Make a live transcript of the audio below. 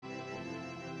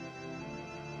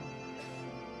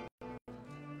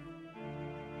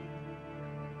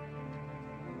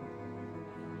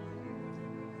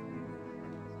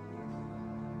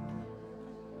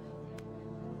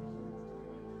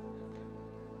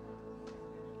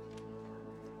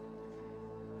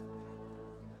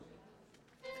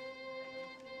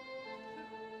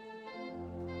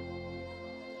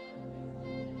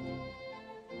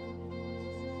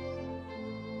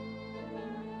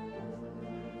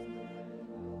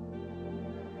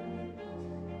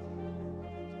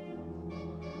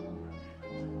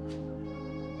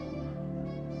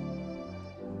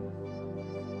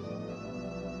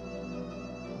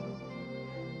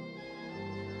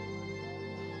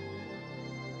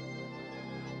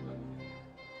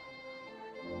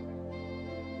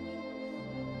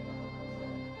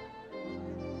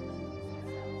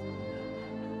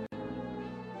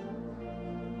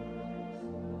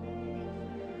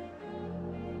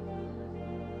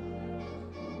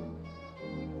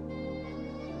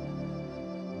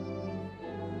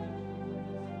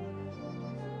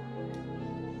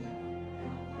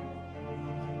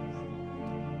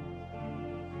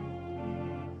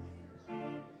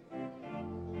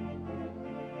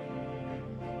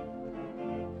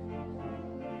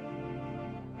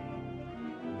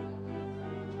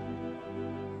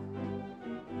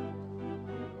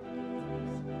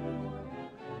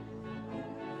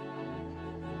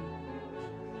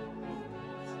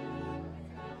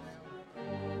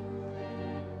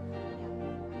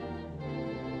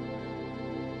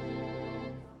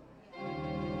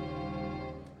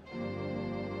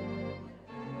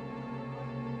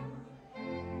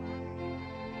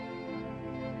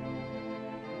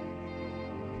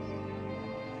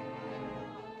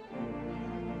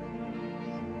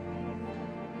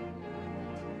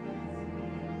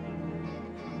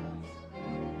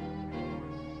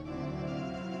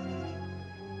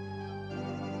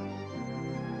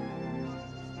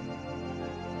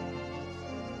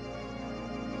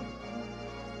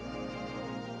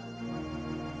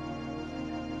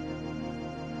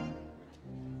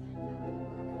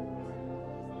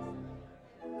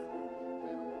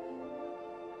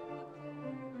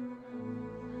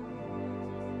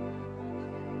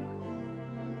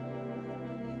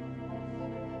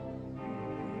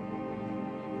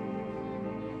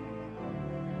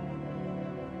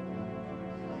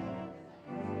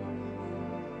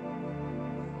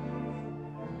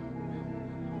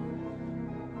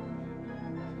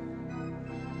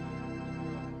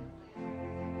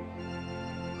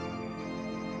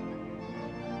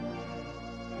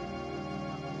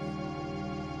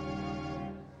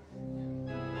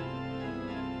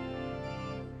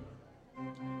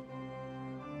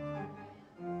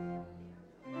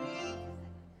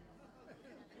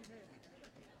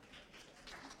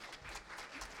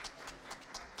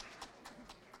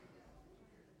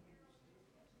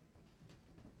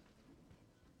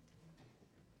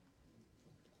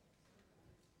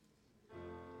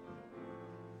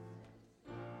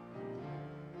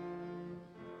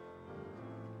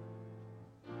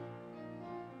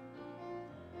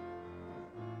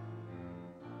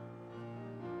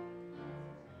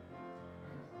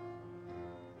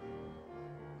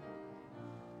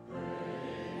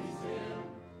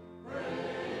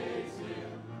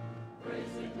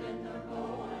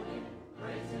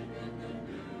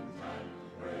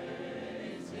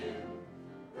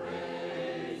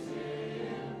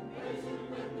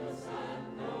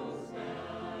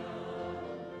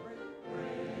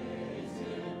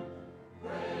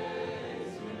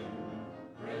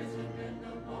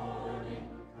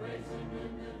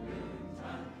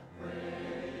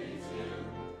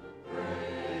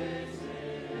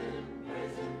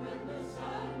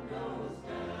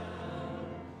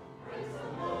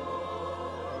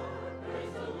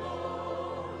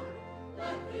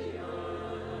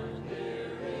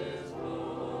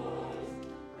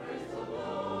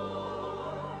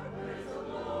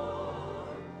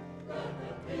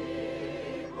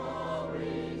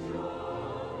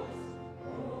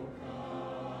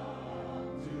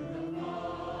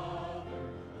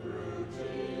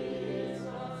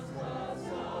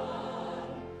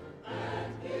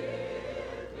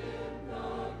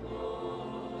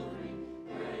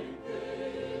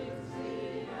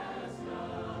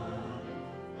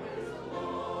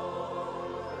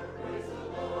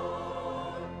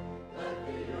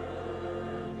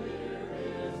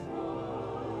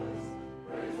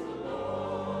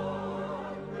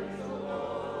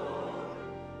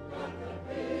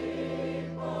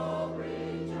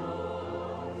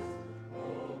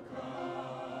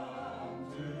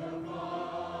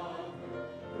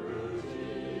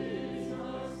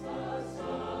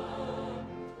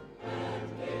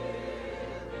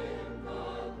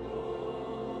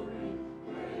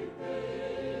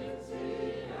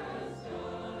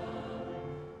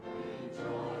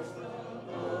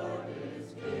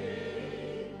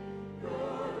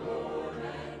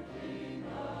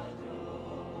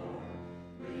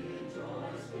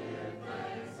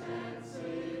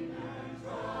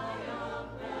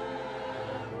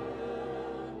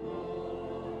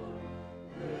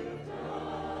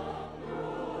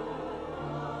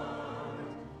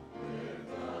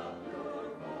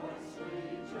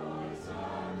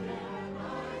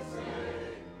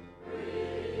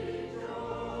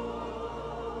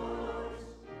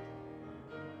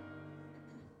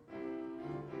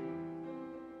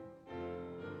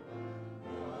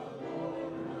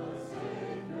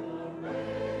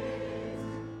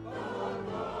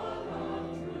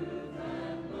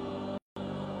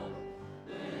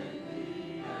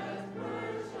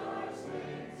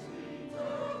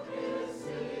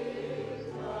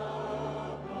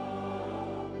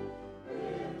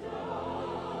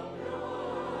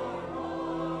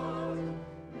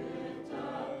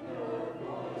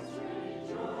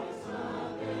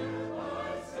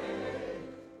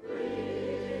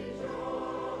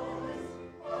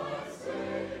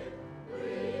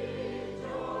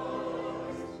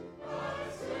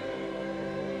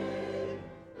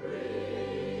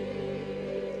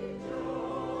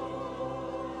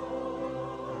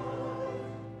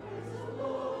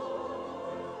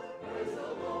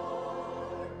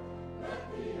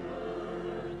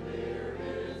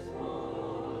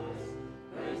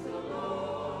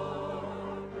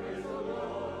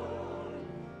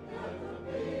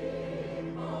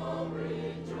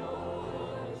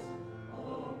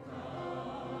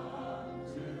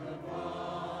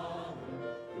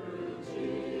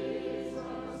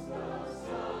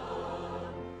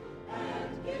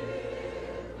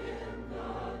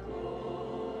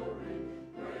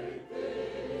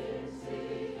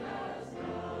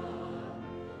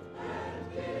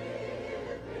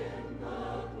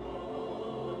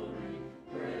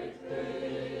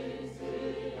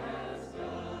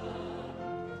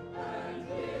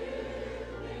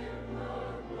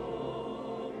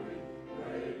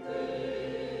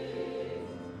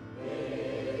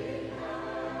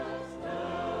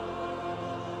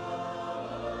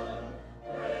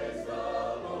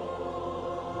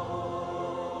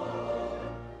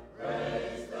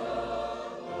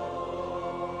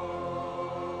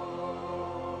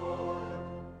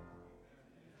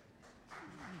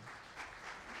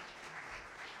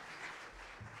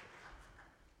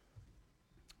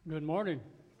Good morning.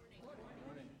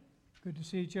 Good to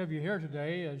see each of you here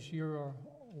today. As you're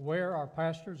aware, our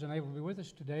pastor is unable to be with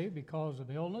us today because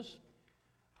of illness.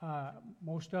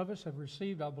 Most of us have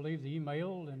received, I believe, the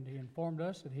email, and he informed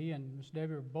us that he and Miss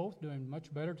Debbie are both doing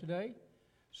much better today.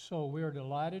 So we are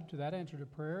delighted to that answer to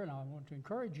prayer, and I want to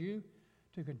encourage you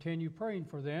to continue praying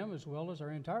for them as well as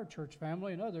our entire church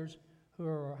family and others who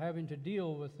are having to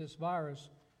deal with this virus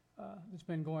that's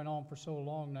been going on for so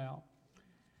long now.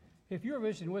 If you're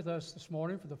visiting with us this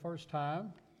morning for the first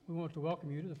time, we want to welcome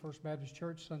you to the First Baptist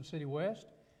Church, Sun City West.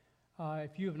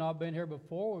 If you have not been here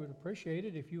before, we would appreciate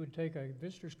it if you would take a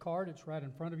visitor's card. It's right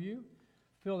in front of you.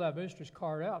 Fill that visitor's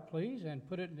card out, please, and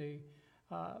put it in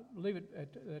leave it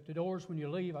at the doors when you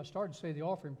leave. I started to say the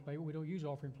offering plate. We don't use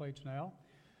offering plates now.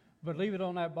 But leave it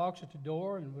on that box at the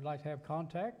door, and we'd like to have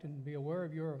contact and be aware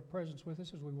of your presence with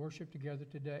us as we worship together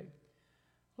today.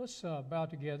 Let's bow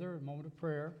together, a moment of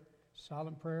prayer,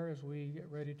 silent prayer as we get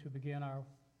ready to begin our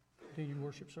continued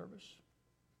worship service.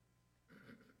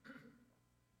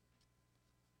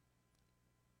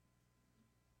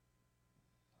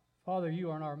 Father, you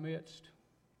are in our midst.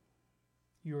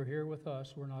 You are here with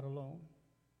us. We're not alone.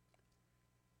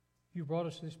 You brought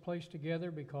us to this place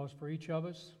together because for each of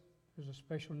us, there's a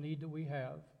special need that we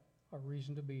have, a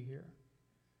reason to be here.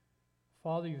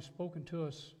 Father, you've spoken to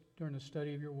us during the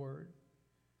study of your word.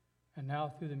 And now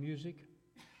through the music,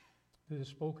 through the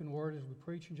spoken word as we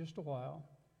preach in just a while,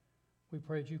 we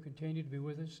pray that you continue to be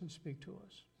with us and speak to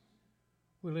us.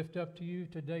 We lift up to you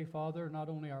today, Father, not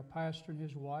only our pastor and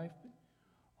his wife, but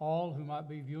all who might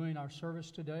be viewing our service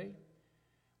today.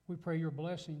 We pray your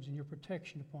blessings and your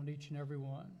protection upon each and every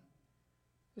one.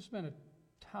 It's been a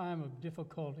time of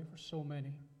difficulty for so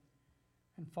many.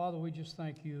 And Father, we just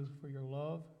thank you for your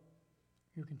love,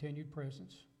 your continued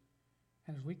presence.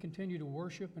 And as we continue to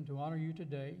worship and to honor you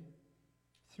today,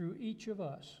 through each of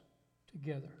us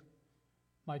together,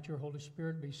 might your Holy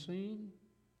Spirit be seen,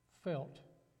 felt,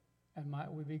 and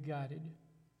might we be guided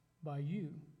by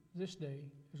you this day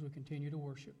as we continue to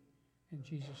worship. In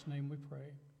Jesus' name we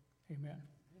pray. Amen.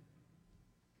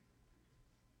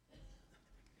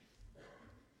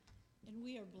 And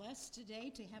we are blessed today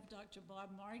to have Dr. Bob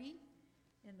Marty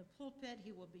in the pulpit.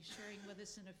 He will be sharing with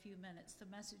us in a few minutes the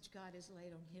message God has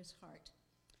laid on his heart.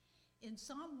 In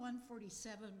Psalm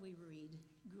 147 we read,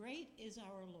 "Great is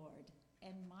our Lord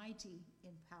and mighty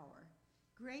in power.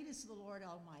 Great is the Lord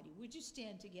Almighty." Would you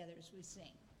stand together as we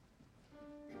sing?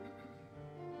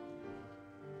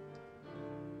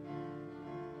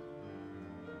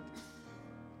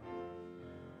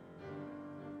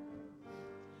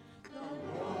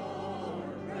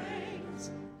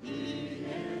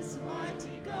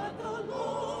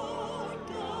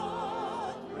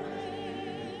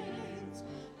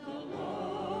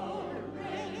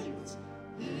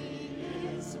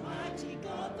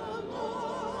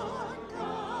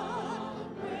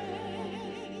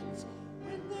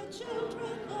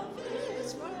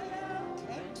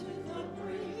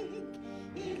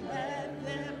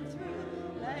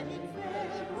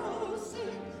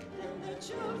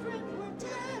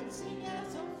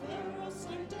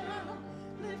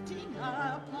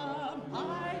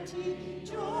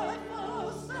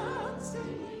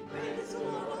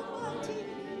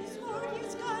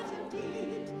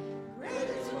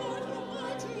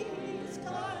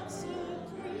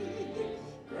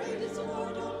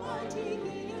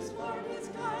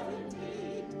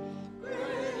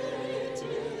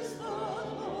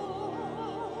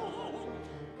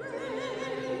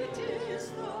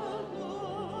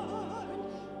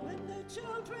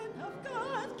 Children of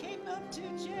God came up to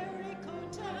Jericho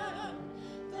town.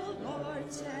 The Lord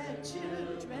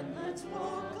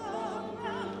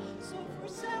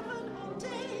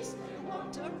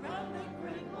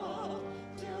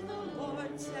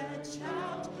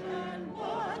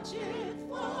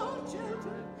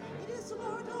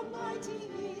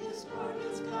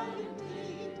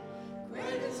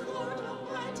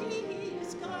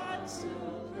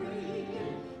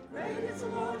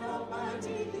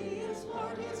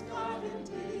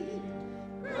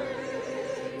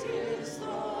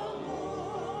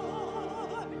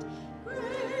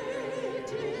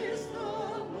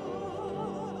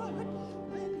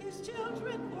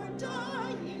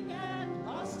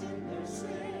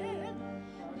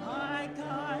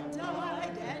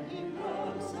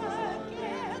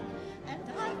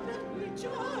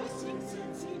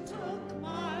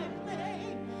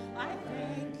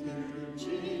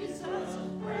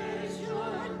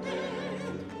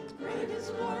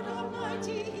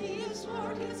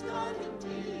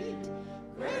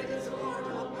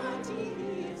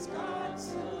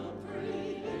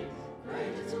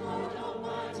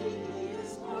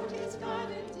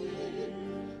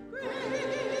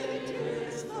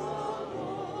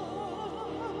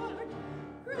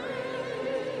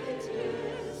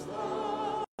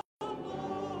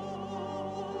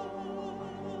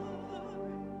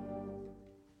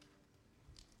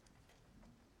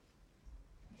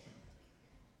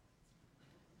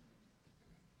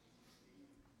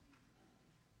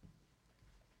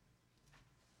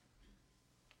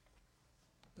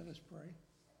Let's pray.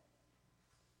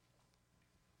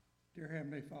 Dear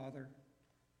Heavenly Father,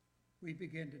 we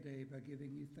begin today by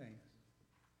giving you thanks.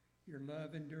 Your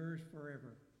love endures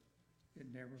forever. It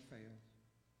never fails.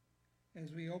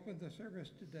 As we open the service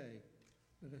today,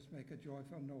 let us make a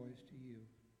joyful noise to you.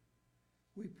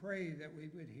 We pray that we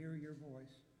would hear your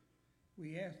voice.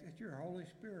 We ask that your Holy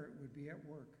Spirit would be at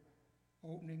work,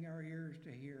 opening our ears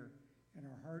to hear and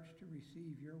our hearts to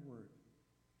receive your word.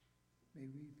 May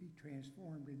we be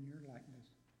transformed in your likeness.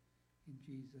 In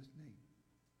Jesus' name,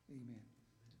 amen.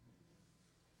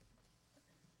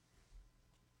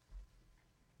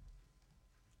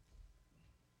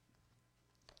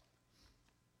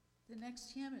 The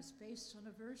next hymn is based on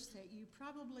a verse that you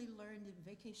probably learned in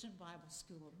Vacation Bible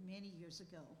School many years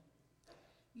ago.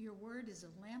 Your word is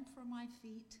a lamp for my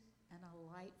feet and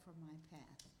a light for my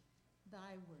path.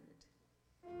 Thy word.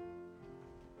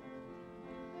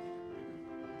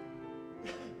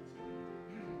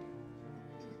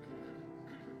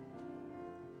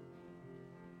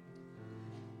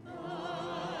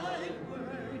 Thy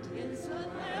word is a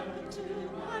lamp to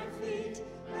my feet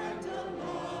and a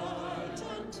light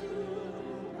unto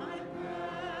my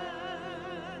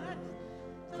path.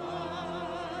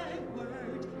 Thy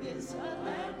word is a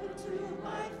lamp to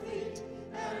my feet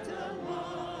and a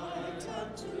light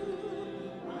unto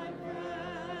my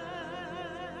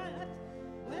path.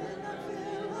 When I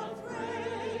feel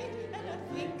afraid and I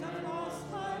think I've lost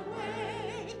my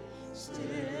way,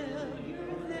 still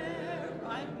you're there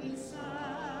right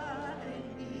beside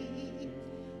me.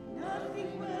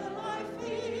 Nothing will I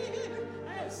fear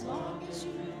as long as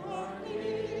you are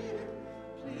near.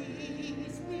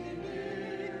 Please be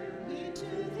near me to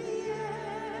the end.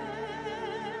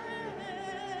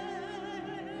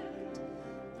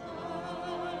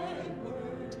 Thy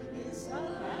word is a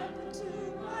lamp to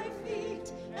my feet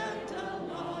and a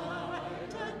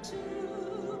light unto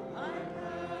my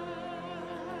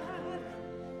path.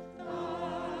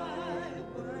 Thy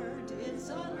word is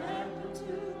a lamp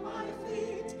to my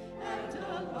feet and a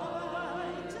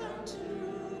light unto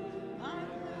my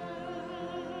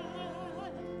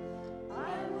path. I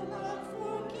will not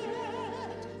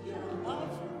forget your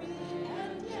love for me,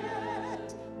 and yet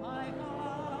my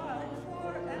heart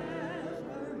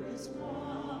forever is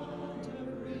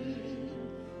wandering.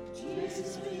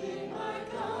 Jesus, be my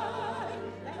guide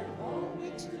and hold me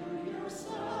to your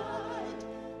side.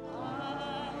 I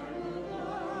will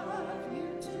love you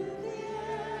to the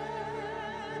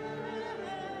end.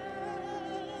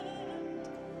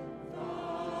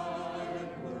 Thy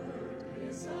word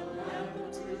is a lamp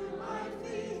to my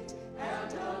feet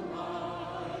and a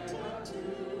light unto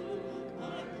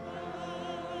my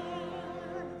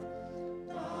path.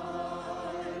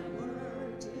 Thy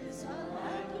word is a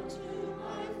lamp to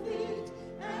my feet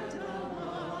and a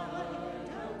light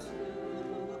unto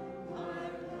my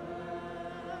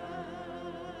path.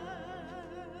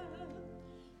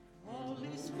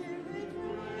 Holy Spirit,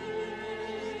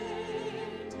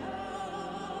 rain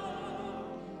down,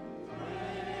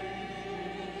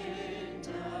 rain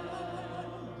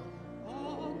down.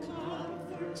 Oh,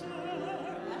 comforter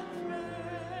and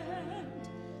friend,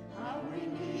 how we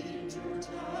need your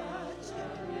touch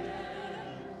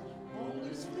again.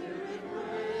 Holy Spirit,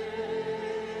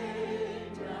 rain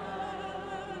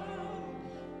down,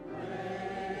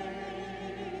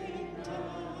 rain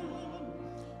down.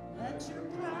 Let your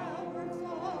power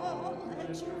fall, let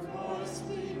your voice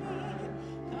be heard.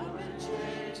 Come and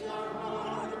change our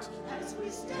hearts as we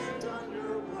stand on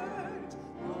your word.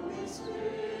 Holy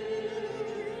Spirit,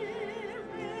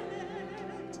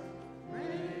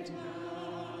 rain down.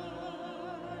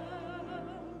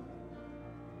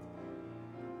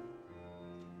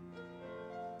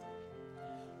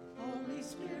 Holy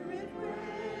Spirit,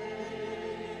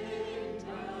 rain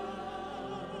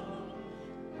down,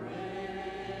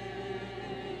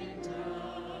 rain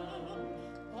down.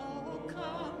 Oh,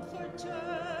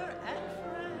 comforter and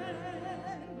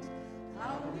friend,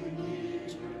 how we need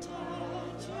your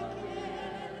touch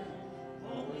again.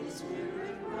 Holy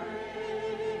Spirit,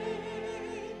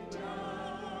 rain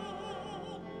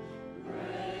down,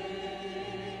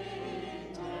 rain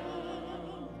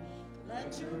down.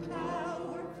 Let your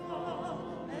power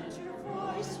fall, let your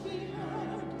voice be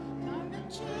heard. Come and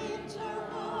change our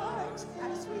hearts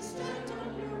as we stand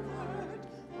on your word.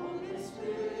 Holy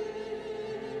Spirit,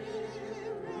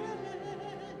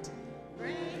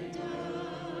 rain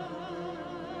down.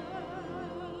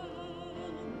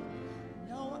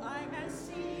 No eye has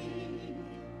seen,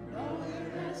 no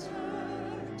ear has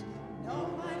heard, no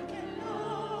one can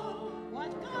know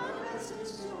what God has in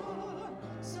store.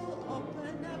 So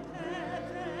open up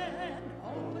heaven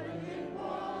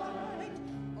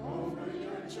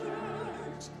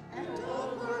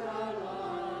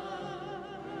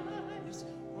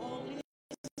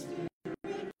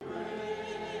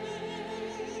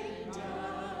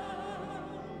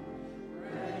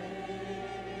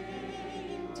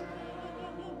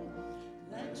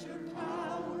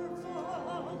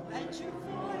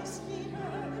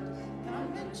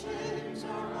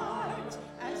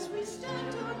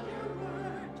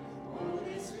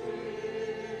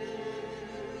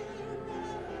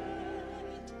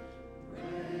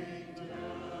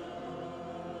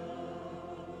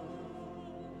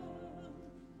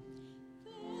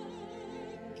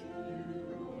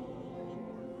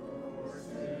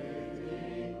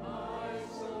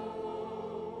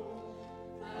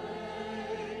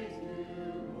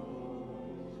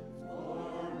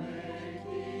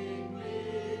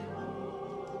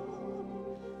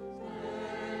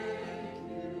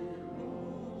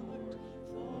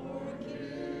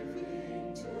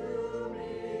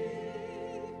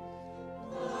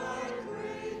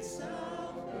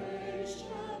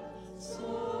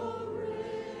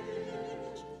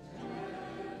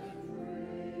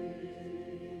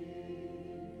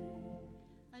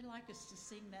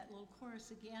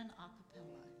chorus again, a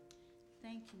cappella.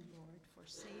 Thank you, Lord, for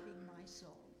saving my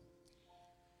soul.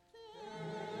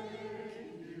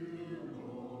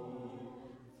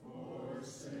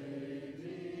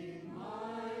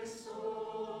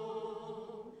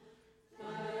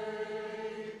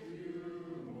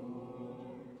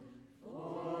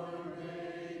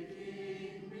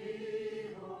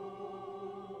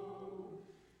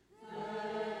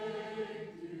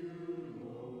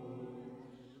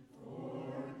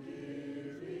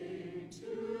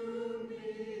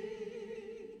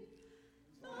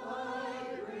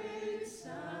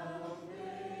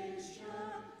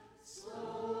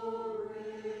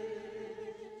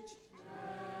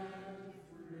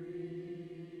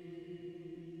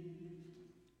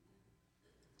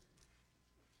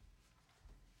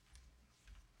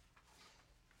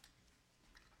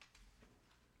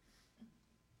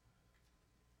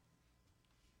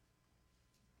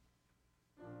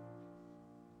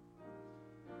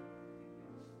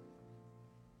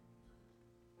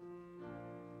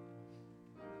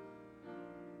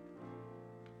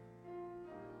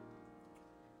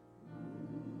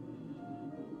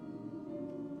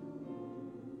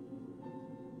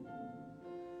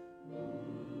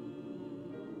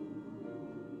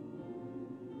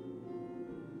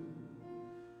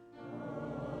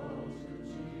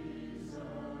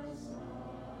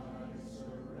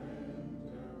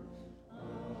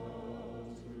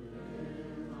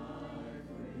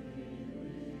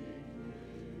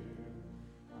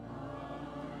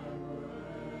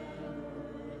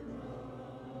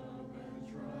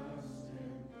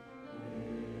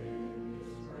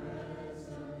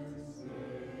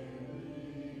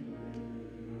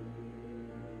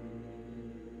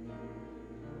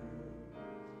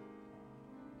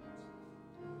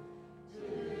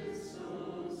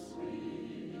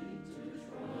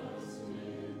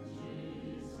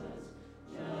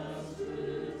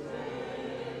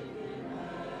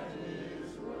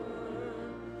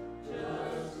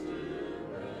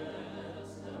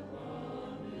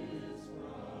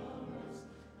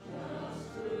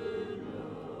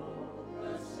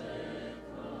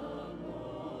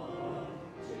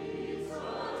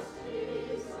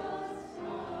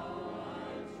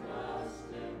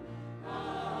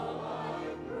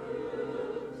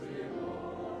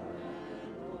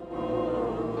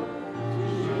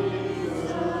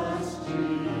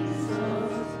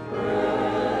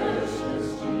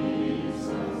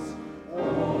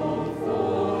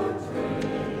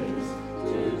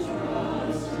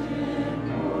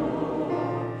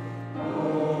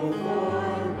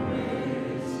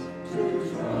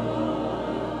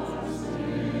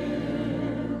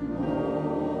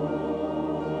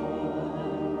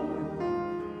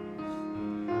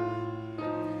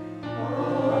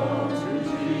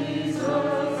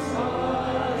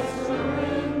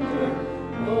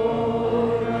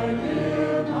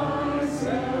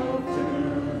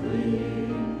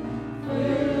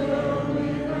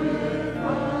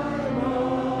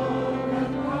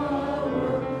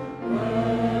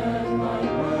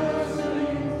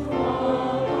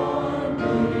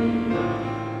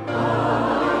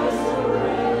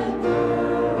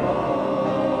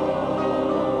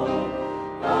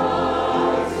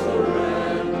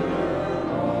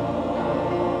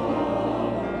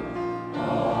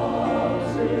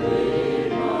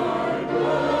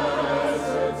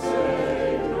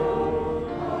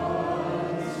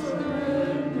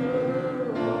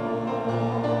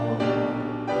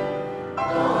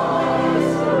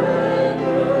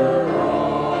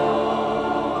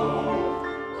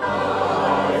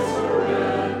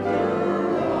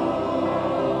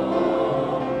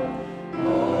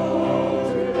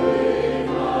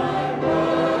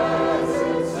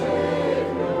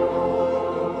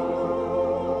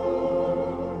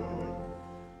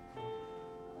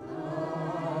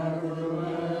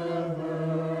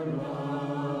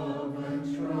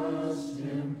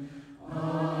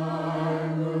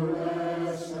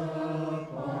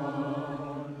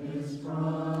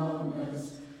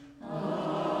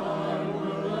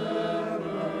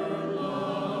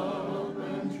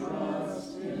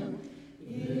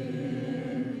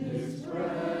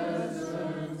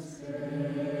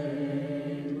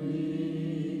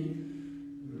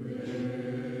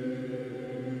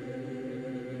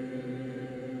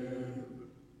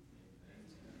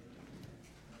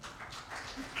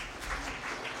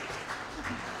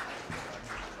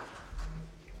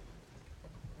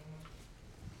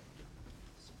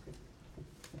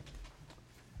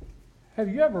 Have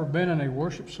you ever been in a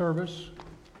worship service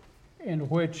in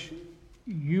which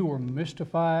you were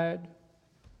mystified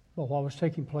by what was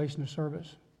taking place in the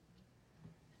service?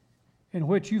 in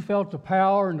which you felt the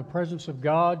power and the presence of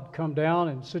God come down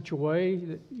in such a way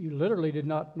that you literally did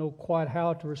not know quite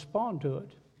how to respond to it.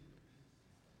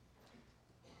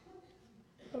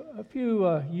 A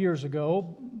few years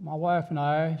ago, my wife and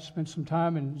I spent some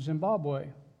time in Zimbabwe.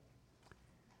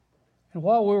 And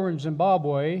while we were in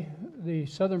Zimbabwe, the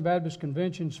Southern Baptist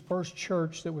Convention's first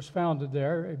church that was founded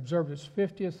there observed its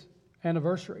 50th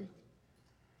anniversary.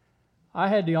 I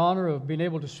had the honor of being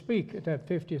able to speak at that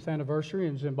 50th anniversary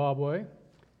in Zimbabwe.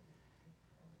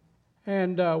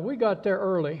 And we got there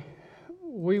early.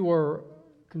 We were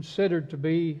considered to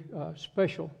be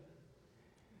special.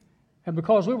 And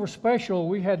because we were special,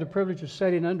 we had the privilege of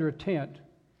sitting under a tent.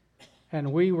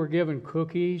 And we were given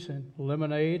cookies and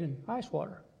lemonade and ice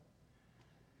water.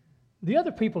 The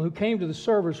other people who came to the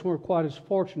service weren't quite as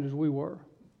fortunate as we were,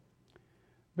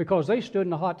 because they stood in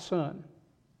the hot sun.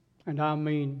 And I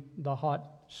mean the hot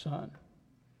sun.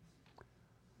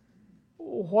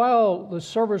 While the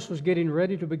service was getting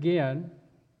ready to begin,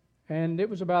 and it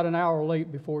was about an hour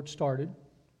late before it started,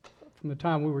 from the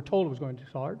time we were told it was going to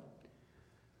start,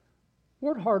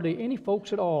 weren't hardly any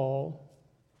folks at all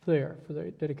there for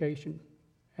the dedication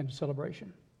and the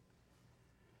celebration.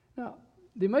 Now,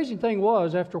 the amazing thing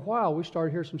was, after a while, we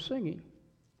started hearing some singing.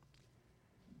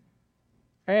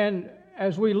 And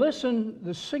as we listened,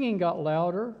 the singing got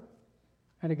louder,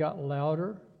 and it got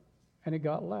louder, and it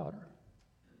got louder.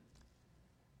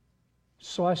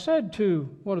 So I said to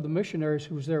one of the missionaries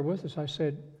who was there with us, I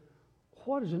said,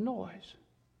 "What is the noise?"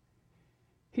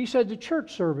 He said, "The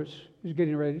church service is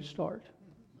getting ready to start."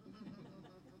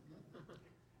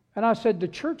 And I said, "The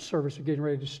church service is getting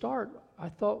ready to start? I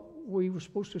thought we were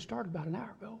supposed to start about an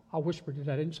hour ago." I whispered it,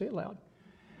 I didn't say it loud.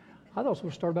 I thought it was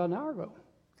supposed to start about an hour ago.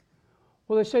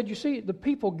 Well, they said, "You see, the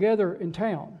people gather in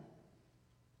town,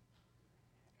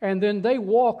 and then they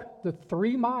walk the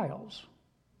 3 miles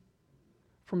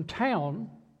from town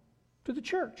to the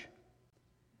church.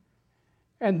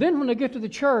 And then when they get to the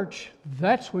church,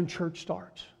 that's when church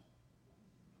starts.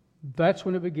 That's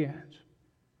when it begins."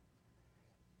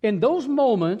 In those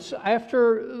moments,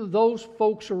 after those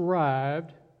folks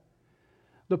arrived,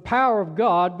 the power of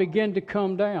God began to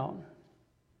come down.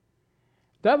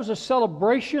 That was a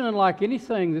celebration unlike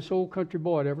anything this old country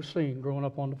boy had ever seen growing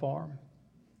up on the farm.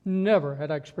 Never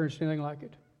had I experienced anything like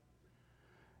it.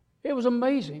 It was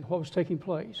amazing what was taking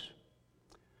place.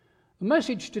 The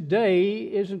message today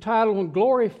is entitled, "When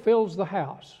Glory Fills the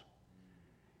House."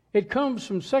 It comes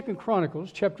from 2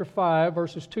 Chronicles chapter 5,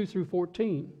 verses 2 through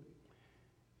 14.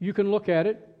 You can look at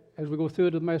it as we go through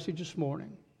the message this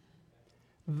morning.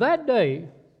 That day,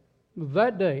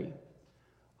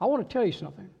 I want to tell you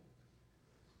something.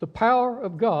 The power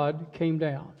of God came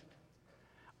down.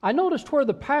 I noticed where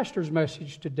the pastor's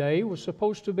message today was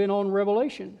supposed to have been on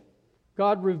Revelation,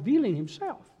 God revealing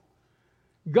himself.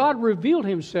 God revealed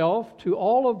himself to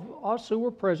all of us who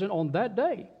were present on that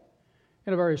day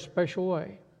in a very special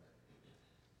way.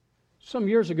 Some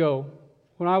years ago,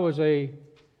 when I was a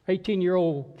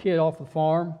 18-year-old kid off the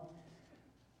farm,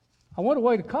 I went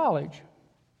away to college.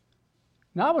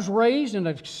 Now, I was raised in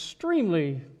an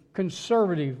extremely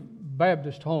conservative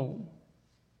Baptist home.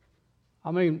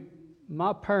 I mean,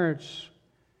 my parents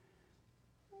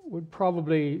would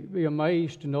probably be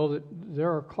amazed to know that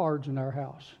there are cards in our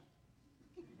house.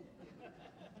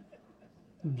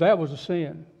 That was a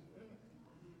sin.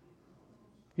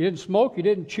 You didn't smoke, you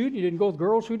didn't cheat, you didn't go with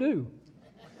girls who do.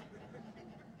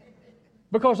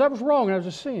 Because that was wrong, that was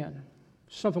a sin.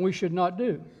 Something we should not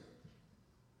do.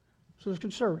 So it was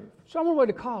conservative. So I went away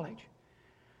to college.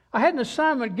 I had an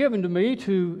assignment given to me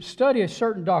to study a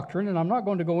certain doctrine, and I'm not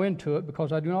going to go into it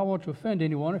because I do not want to offend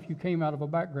anyone if you came out of a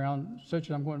background such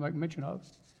as I'm going to make mention of.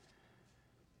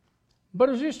 But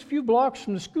it was just a few blocks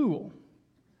from the school.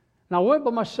 And I went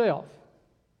by myself.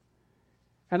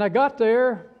 And I got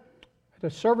there. The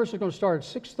service was going to start at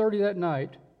 6:30 that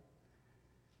night.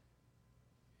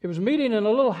 It was a meeting in a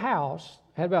little house.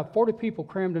 It had about 40 people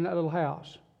crammed in that little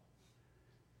house.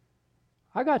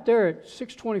 I got there at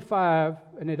 6:25,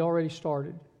 and it already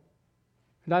started.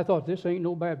 And I thought, this ain't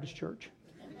no Baptist church.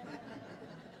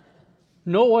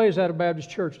 No way is that a Baptist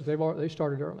church. They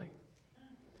started early.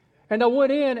 And I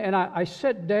went in, and I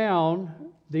sat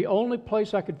down the only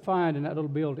place I could find in that little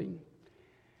building.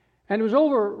 And it was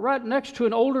over right next to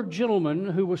an older gentleman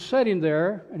who was sitting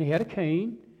there, and he had a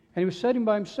cane, and he was sitting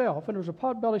by himself, and there was a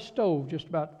potbelly stove just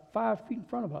about 5 feet in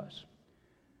front of us.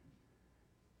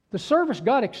 The service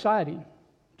got exciting,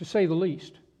 to say the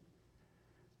least.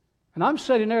 And I'm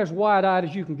sitting there as wide-eyed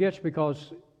as you can get,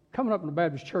 because coming up in the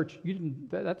Baptist church,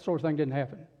 that sort of thing didn't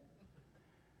happen.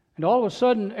 And all of a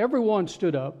sudden, everyone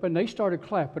stood up, and they started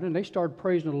clapping, and they started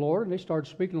praising the Lord, and they started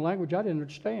speaking a language I didn't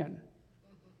understand.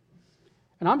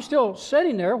 And I'm still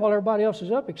sitting there while everybody else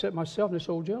is up except myself and this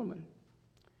old gentleman.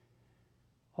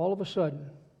 All of a sudden,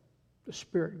 the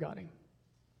Spirit got him.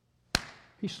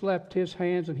 He slapped his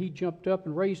hands and he jumped up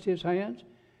and raised his hands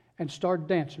and started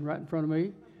dancing right in front of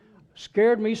me.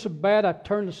 Scared me so bad I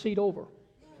turned the seat over.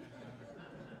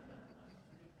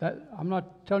 I'm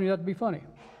not telling you that to be funny,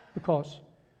 because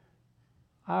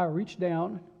I reached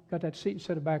down, got that seat and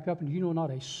set it back up, and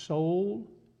not a soul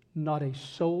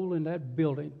in that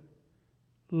building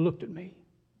looked at me.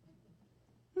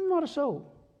 Not a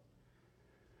soul.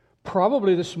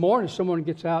 Probably this morning, if someone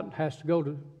gets out and has to go to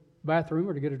the bathroom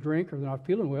or to get a drink or they're not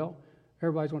feeling well,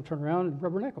 everybody's going to turn around and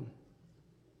rubberneck them.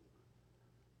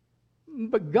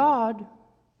 But God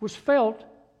was felt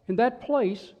in that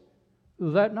place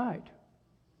that night.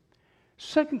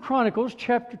 2 Chronicles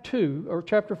chapter 2, or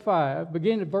chapter 5,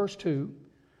 beginning at verse 2,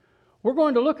 we're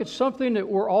going to look at something that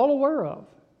we're all aware of.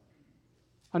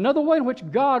 Another way in which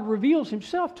God reveals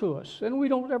Himself to us, and we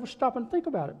don't ever stop and think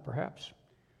about it, perhaps.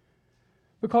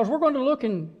 Because we're going to look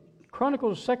in 2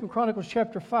 Chronicles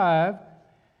chapter 5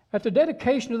 at the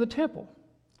dedication of the temple.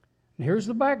 And here's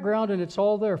the background, and it's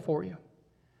all there for you.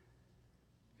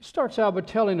 It starts out by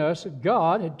telling us that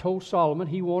God had told Solomon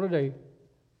he wanted a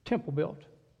temple built.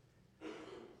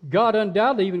 God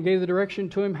undoubtedly even gave the direction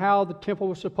to him how the temple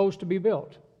was supposed to be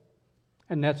built.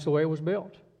 And that's the way it was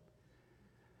built.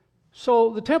 So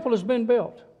the temple has been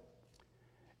built.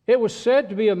 It was said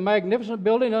to be a magnificent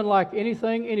building unlike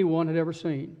anything anyone had ever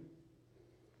seen.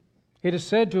 It is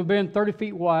said to have been 30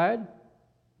 feet wide,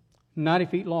 90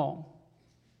 feet long.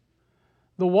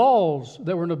 The walls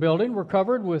that were in the building were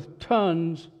covered with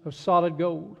tons of solid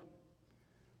gold,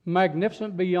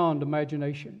 magnificent beyond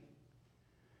imagination.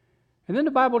 And then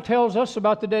the Bible tells us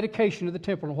about the dedication of the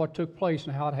temple and what took place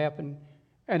and how it happened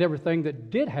and everything that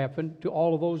did happen to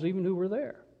all of those even who were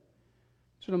there.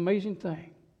 It's an amazing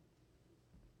thing.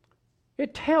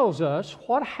 It tells us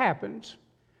what happens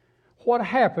when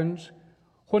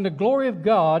the glory of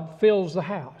God fills the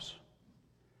house.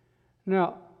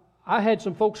 Now, I had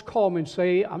some folks call me and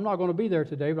say, I'm not going to be there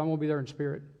today, but I'm going to be there in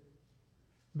spirit.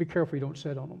 Be careful you don't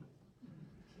sit on them.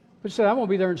 But say, I'm going to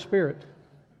be there in spirit.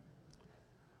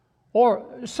 Or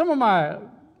some of my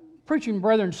preaching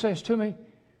brethren says to me,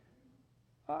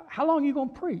 how long are you going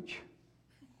to preach?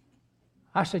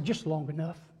 I said, just long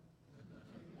enough.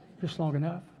 Just long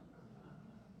enough.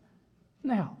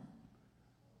 Now,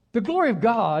 the glory of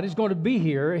God is going to be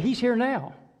here. He's here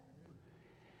now.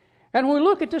 And when we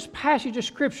look at this passage of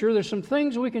Scripture, there's some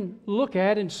things we can look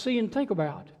at and see and think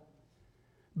about.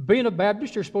 Being a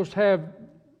Baptist, you're supposed to have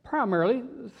primarily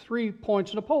 3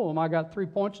 points in a poem. I got 3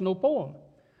 points and no poem.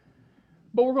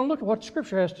 But we're going to look at what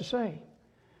Scripture has to say.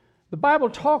 The Bible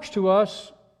talks to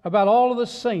us about all of the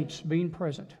saints being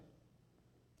present.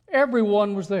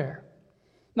 Everyone was there.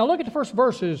 Now look at the first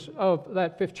verses of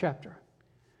that 5th chapter.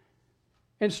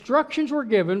 Instructions were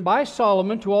given by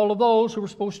Solomon to all of those who were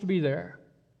supposed to be there.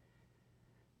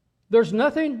 There's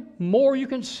nothing more you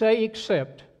can say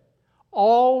except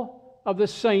all of the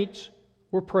saints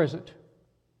were present.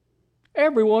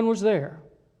 Everyone was there.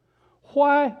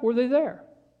 Why were they there?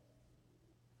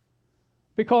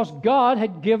 Because God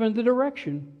had given the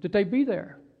direction that they be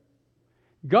there.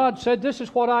 God said, this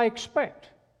is what I expect.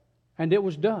 And it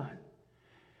was done.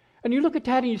 And you look at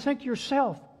that and you think to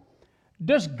yourself,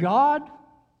 does God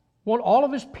want all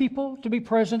of His people to be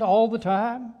present all the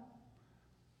time?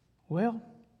 Well,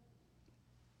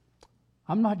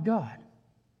 I'm not God.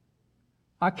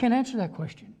 I can't answer that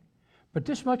question. But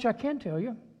this much I can tell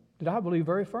you, that I believe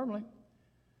very firmly.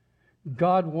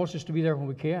 God wants us to be there when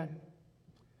we can.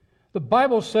 The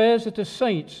Bible says that the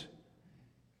saints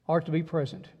are to be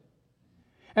present.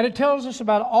 And it tells us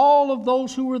about all of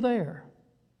those who were there,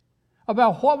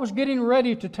 about what was getting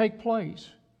ready to take place.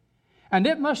 And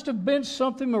it must have been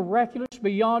something miraculous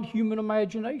beyond human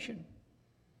imagination.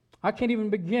 I can't even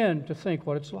begin to think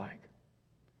what it's like.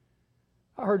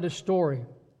 I heard this story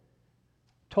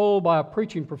told by a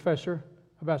preaching professor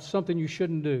about something you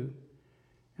shouldn't do.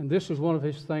 And this was one of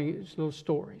his little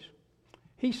stories.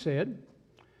 He said,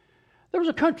 there was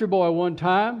a country boy one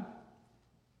time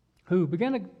who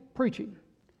began preaching.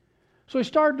 So he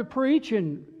started to preach,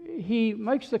 and he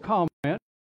makes the comment,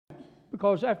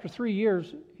 because after 3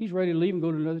 years, he's ready to leave and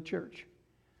go to another church.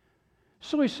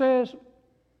 So he says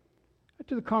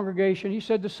to the congregation, he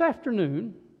said, this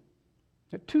afternoon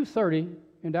at 2:30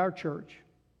 in our church,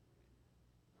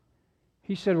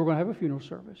 he said, we're going to have a funeral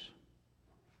service.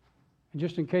 And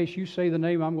just in case you say the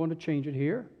name, I'm going to change it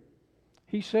here.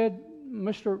 He said,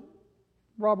 Mr.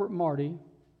 Robert Marty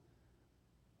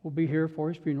will be here for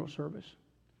his funeral service.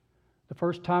 The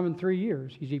first time in 3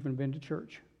 years he's even been to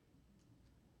church.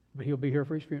 but he'll be here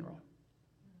for his funeral.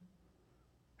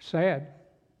 Sad,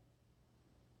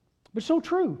 but so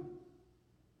true.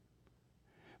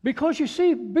 Because you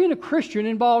see, being a Christian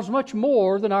involves much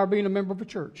more than our being a member of a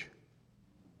church.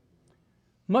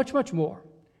 Much, much more.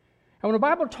 And when the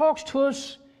Bible talks to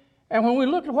us, and when we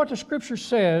look at what the Scripture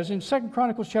says in 2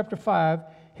 Chronicles chapter 5,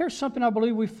 here's something I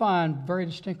believe we find very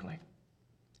distinctly.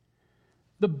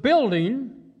 The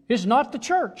building is not the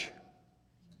church.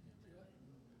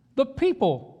 The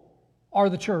people are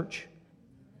the church.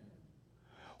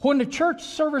 When the church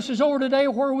service is over today,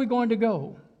 where are we going to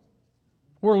go?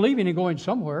 We're leaving and going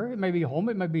somewhere. It may be home,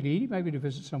 it may be to eat, it may be to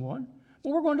visit someone.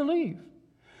 But we're going to leave.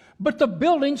 But the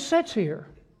building sits here.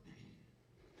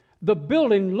 The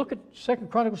building, look at 2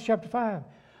 Chronicles chapter 5.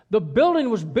 The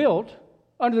building was built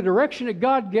under the direction that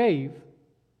God gave.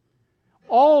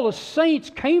 All the saints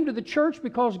came to the church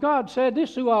because God said,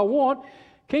 this is who I want.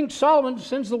 King Solomon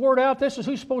sends the word out, this is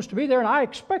who's supposed to be there, and I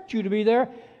expect you to be there.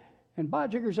 And by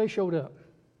jiggers, they showed up.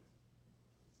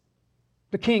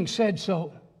 The king said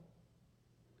so.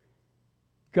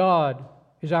 God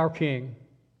is our king.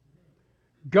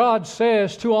 God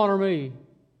says to honor me.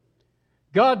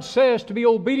 God says to be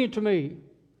obedient to me.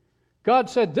 God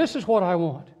said, this is what I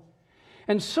want.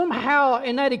 And somehow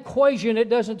in that equation, it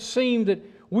doesn't seem that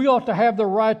we ought to have the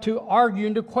right to argue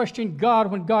and to question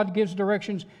God when God gives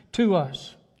directions to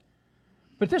us.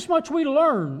 But this much we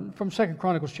learn from 2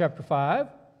 Chronicles chapter 5,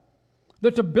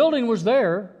 that the building was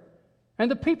there and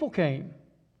the people came.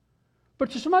 But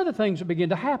there's some other things that begin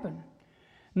to happen.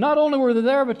 Not only were they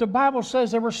there, but the Bible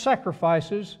says there were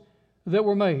sacrifices that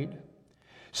were made.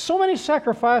 So many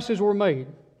sacrifices were made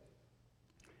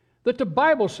that the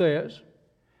Bible says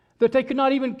that they could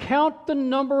not even count the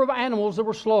number of animals that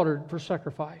were slaughtered for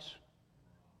sacrifice.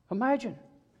 Imagine.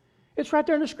 It's right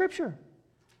there in the Scripture.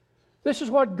 This is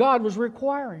what God was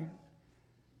requiring.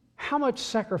 How much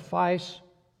sacrifice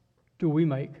do we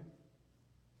make?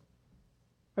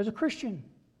 As a Christian,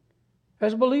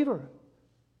 as a believer,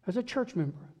 as a church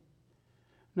member.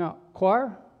 Now,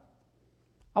 choir,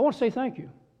 I want to say thank you.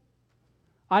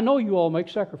 I know you all make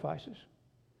sacrifices.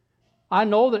 I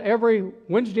know that every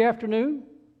Wednesday afternoon,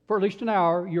 for at least an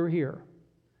hour, you're here,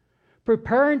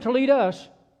 preparing to lead us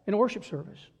in a worship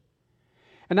service.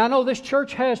 And I know this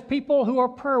church has people who are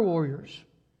prayer warriors.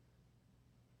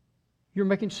 You're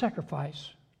making sacrifice,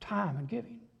 time, and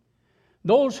giving.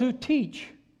 Those who teach,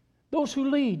 those who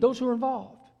lead, those who are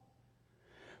involved.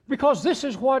 Because this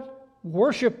is what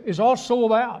worship is also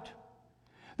about.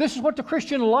 This is what the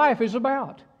Christian life is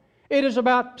about. It is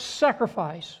about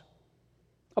sacrifice,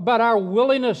 about our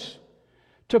willingness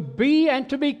to be and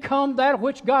to become that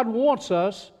which God wants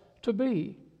us to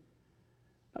be.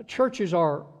 Now, churches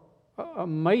are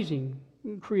amazing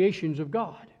creations of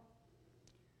God.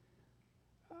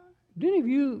 Can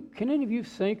any of you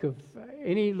think of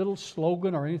any little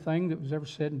slogan or anything that was ever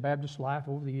said in Baptist life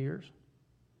over the years?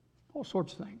 All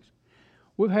sorts of things.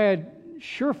 We've had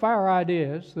surefire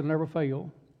ideas that never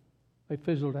fail. They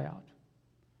fizzled out.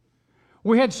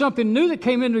 We had something new that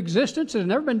came into existence that had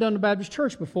never been done in the Baptist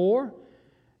church before,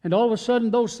 and all of a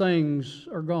sudden those things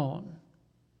are gone.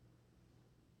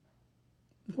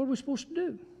 What are we supposed to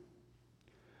do?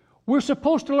 We're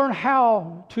supposed to learn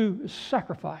how to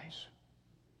sacrifice.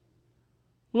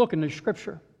 Look in the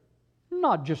Scripture,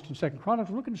 not just in 2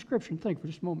 Chronicles. Look in the Scripture and think for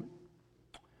just a moment.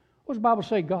 What does the Bible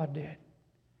say God did?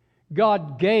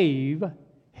 God gave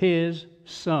His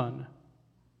Son.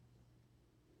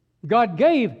 God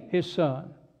gave His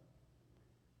Son.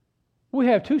 We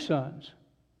have 2 sons.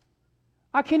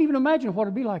 I can't even imagine what it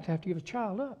would be like to have to give a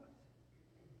child up,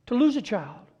 to lose a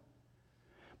child.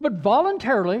 But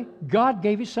voluntarily, God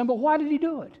gave His Son. But why did He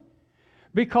do it?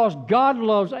 Because God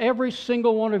loves every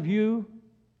single one of you,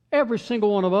 every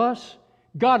single one of us.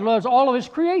 God loves all of His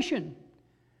creation.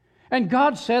 And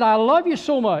God said, I love you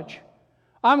so much,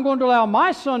 I'm going to allow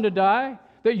my Son to die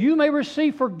that you may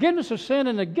receive forgiveness of sin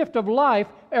and the gift of life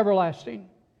everlasting.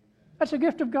 That's a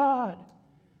gift of God.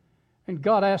 And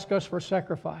God asked us for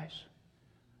sacrifice.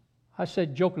 I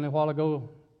said jokingly a while ago,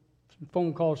 some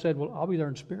phone call said, well, I'll be there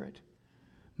in spirit.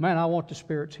 Man, I want the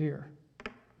spirits here.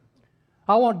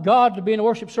 I want God to be in a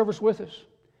worship service with us.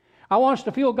 I want us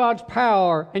to feel God's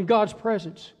power and God's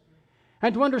presence.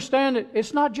 And to understand that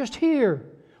it's not just here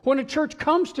when the church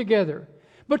comes together,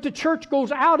 but the church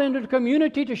goes out into the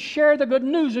community to share the good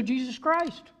news of Jesus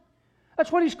Christ.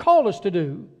 That's what He's called us to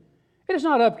do. It is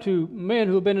not up to men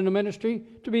who have been in the ministry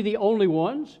to be the only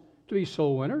ones to be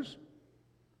soul winners.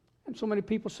 And so many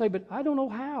people say, but I don't know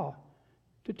how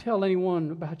to tell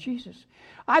anyone about Jesus.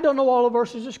 I don't know all the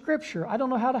verses of Scripture. I don't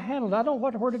know how to handle it. I don't know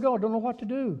where to go. I don't know what to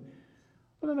do.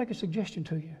 Let me make a suggestion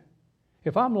to you.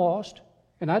 If I'm lost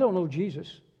and I don't know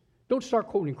Jesus, don't start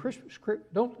quoting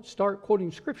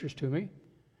scriptures to me.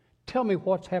 Tell me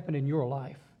what's happened in your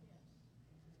life.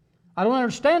 I don't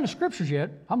understand the scriptures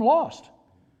yet. I'm lost.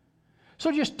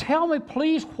 So just tell me,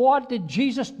 please, what did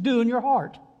Jesus do in your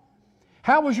heart?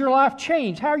 How was your life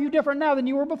changed? How are you different now than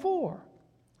you were before?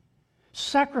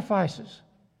 Sacrifices.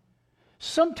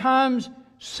 Sometimes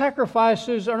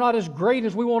sacrifices are not as great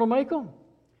as we want to make them.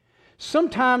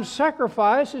 Sometimes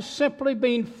sacrifice is simply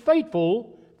being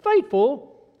faithful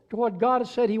to what God has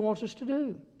said He wants us to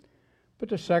do. But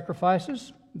the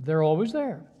sacrifices, they're always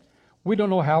there. We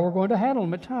don't know how we're going to handle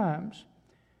them at times.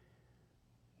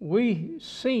 We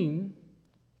seem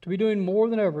to be doing more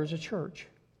than ever as a church,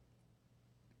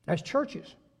 as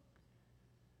churches.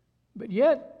 But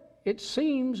yet, it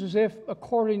seems as if,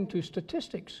 according to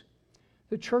statistics,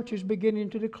 the church is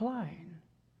beginning to decline.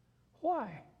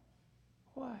 Why?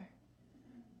 Why?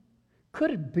 Could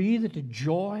it be that the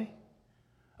joy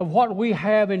of what we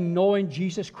have in knowing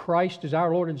Jesus Christ as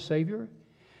our Lord and Savior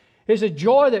is a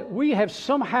joy that we have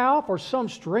somehow, for some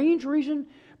strange reason,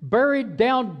 buried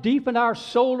down deep in our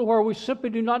soul to where we simply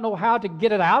do not know how to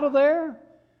get it out of there?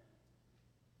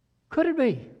 Could it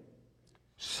be?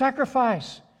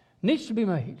 Sacrifice needs to be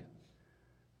made.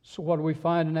 So what do we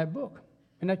find in that book,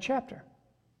 in that chapter?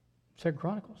 2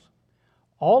 Chronicles.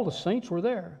 All the saints were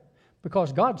there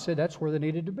because God said that's where they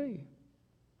needed to be.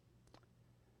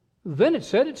 Then it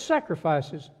said its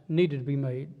sacrifices needed to be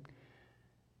made.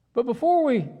 But before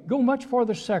we go much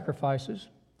farther sacrifices,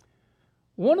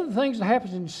 one of the things that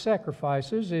happens in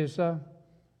sacrifices is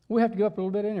we have to give up a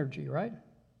little bit of energy, right?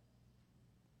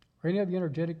 Are any of you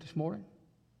energetic this morning?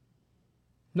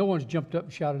 No one's jumped up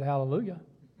and shouted hallelujah.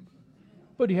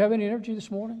 But do you have any energy this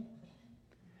morning?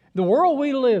 The world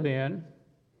we live in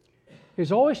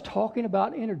is always talking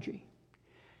about energy.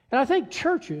 And I think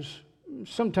churches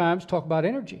sometimes talk about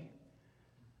energy.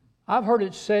 I've heard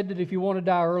it said that if you want to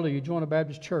die early, you join a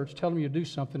Baptist church, tell them you'll do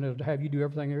something that'll have you do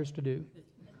everything there is to do.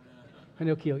 And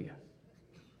they'll kill you.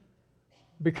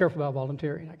 Be careful about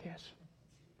volunteering, I guess.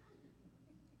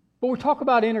 But we talk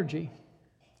about energy.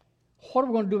 What are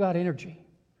we going to do about energy?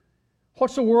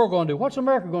 What's the world going to do? What's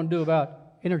America going to do about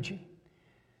energy?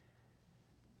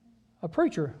 A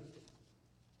preacher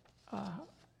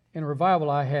in a revival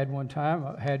I had one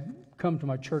time, had come to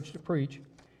my church to preach.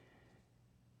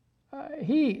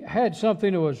 He had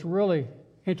something that was really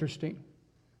interesting,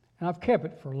 and I've kept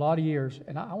it for a lot of years,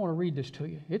 and I want to read this to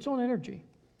you. It's on energy.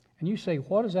 And you say,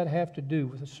 what does that have to do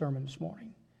with the sermon this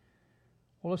morning?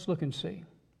 Well, let's look and see.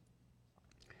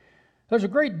 There's a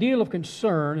great deal of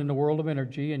concern in the world of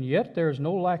energy, and yet there is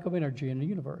no lack of energy in the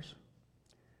universe.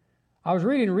 I was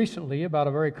reading recently about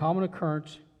a very common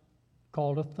occurrence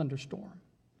called a thunderstorm.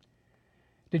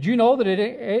 Did you know that at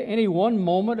any one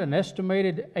moment, an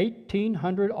estimated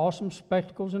 1,800 awesome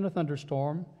spectacles in a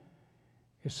thunderstorm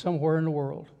is somewhere in the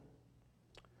world?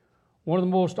 One of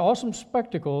the most awesome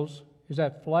spectacles is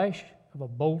that flash of a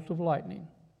bolt of lightning.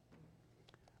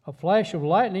 A flash of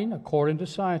lightning, according to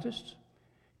scientists,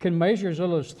 can measure as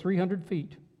little as 300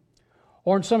 feet,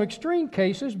 or in some extreme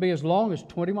cases, be as long as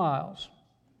 20 miles.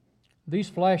 These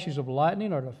flashes of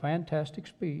lightning are at a fantastic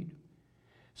speed.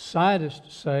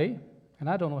 Scientists say, and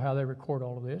I don't know how they record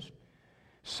all of this,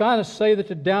 scientists say that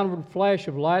the downward flash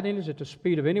of lightning is at the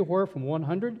speed of anywhere from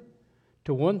 100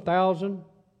 to 1,000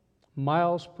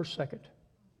 miles per second.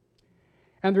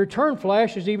 And the return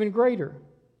flash is even greater,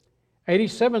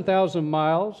 87,000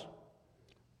 miles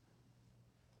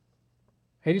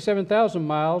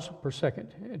per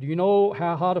second. Do you know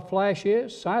how hot a flash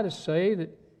is? Scientists say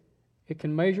that it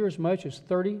can measure as much as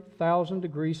 30,000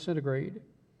 degrees centigrade.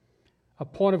 A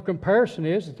point of comparison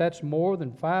is that that's more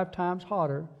than 5 times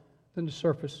hotter than the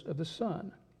surface of the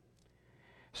sun.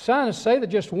 Scientists say that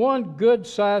just one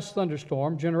good-sized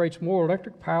thunderstorm generates more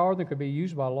electric power than could be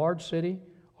used by a large city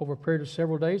over a period of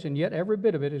several days, and yet every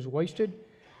bit of it is wasted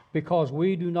because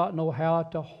we do not know how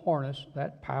to harness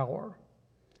that power.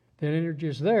 The energy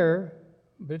is there,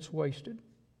 but it's wasted.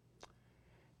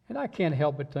 And I can't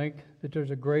help but think that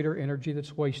there's a greater energy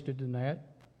that's wasted than that.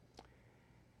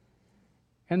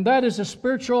 And that is the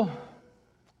spiritual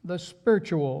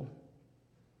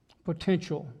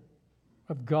potential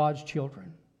of God's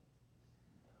children.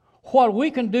 What we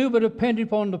can do but depend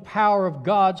upon the power of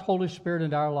God's Holy Spirit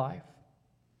in our life.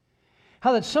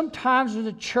 How that sometimes as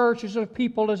a church, as a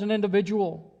people, as an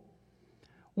individual,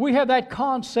 we have that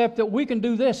concept that we can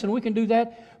do this and we can do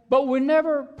that, but we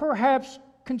never perhaps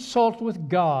consult with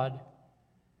God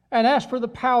and ask for the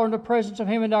power and the presence of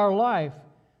Him in our life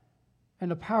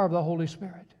and the power of the Holy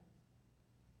Spirit.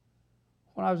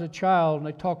 When I was a child and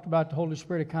they talked about the Holy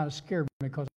Spirit, it kind of scared me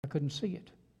because I couldn't see it.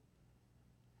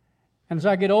 And as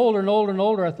I get older and older and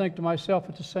older, I think to myself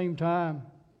at the same time,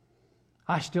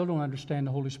 I still don't understand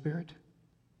the Holy Spirit.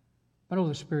 I know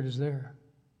the Spirit is there.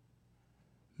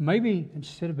 Maybe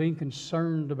instead of being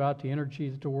concerned about the energy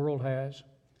that the world has,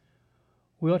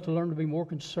 we ought to learn to be more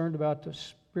concerned about the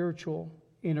spiritual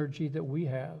energy that we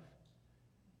have.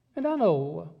 And I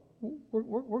know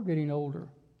we're getting older.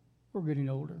 We're getting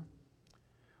older.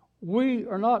 We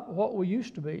are not what we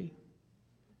used to be.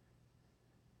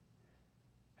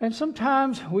 And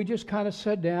sometimes we just kind of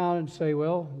sit down and say,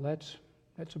 well, that's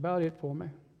about it for me.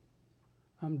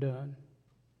 I'm done.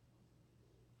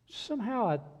 Somehow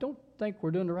I don't think we're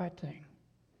doing the right thing.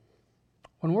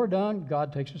 When we're done,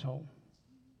 God takes us home.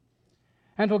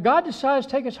 And until God decides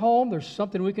to take us home, there's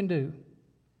something we can do.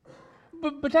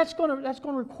 But that's going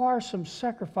to require some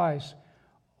sacrifice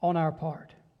on our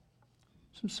part.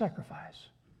 Some sacrifice.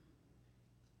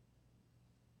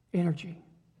 Energy.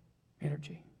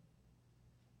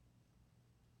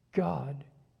 God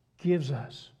gives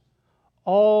us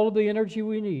all of the energy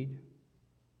we need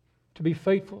to be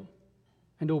faithful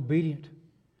and obedient,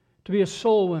 to be a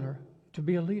soul winner, to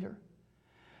be a leader,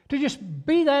 to just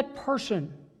be that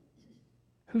person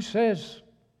who says,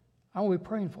 I will be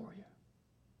praying for you.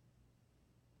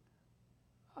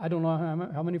 I don't know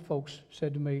how many folks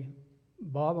said to me,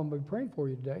 Bob, I'm going to be praying for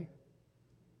you today.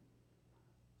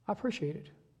 I appreciate it.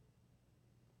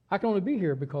 I can only be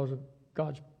here because of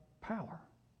God's power.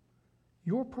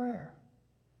 Your prayer.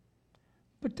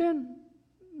 But then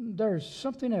there's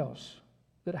something else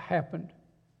that happened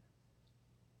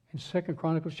in 2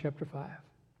 Chronicles chapter 5.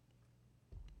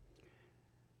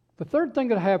 The third thing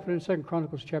that happened in 2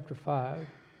 Chronicles chapter 5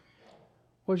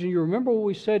 was, you remember what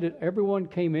we said, that everyone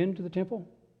came into the temple?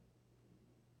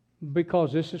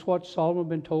 Because this is what Solomon had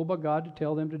been told by God to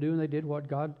tell them to do, and they did what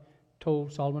God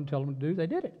told Solomon to tell them to do. They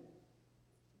did it.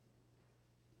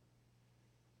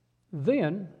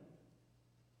 Then,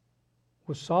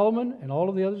 with Solomon and all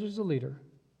of the others as the leader,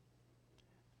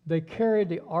 they carried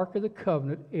the Ark of the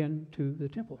Covenant into the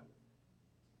temple.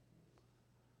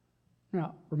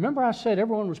 Now, remember I said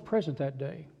everyone was present that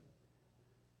day.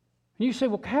 And you say,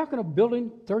 well, how can a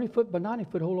building 30 foot by 90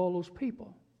 foot hold all those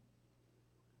people?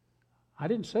 I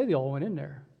didn't say they all went in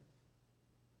there.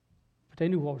 But they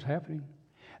knew what was happening.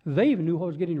 They even knew what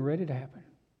was getting ready to happen.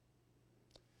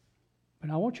 But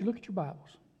now I want you to look at your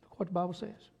Bibles. Look what the Bible says.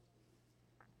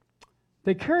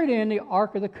 They carried in the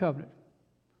Ark of the Covenant.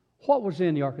 What was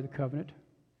in the Ark of the Covenant?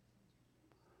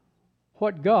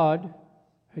 What God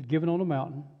had given on the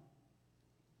mountain.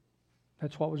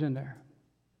 That's what was in there.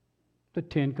 The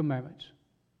 10 Commandments.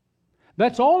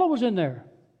 That's all that was in there.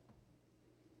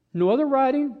 No other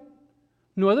writing,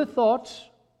 no other thoughts.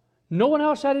 No one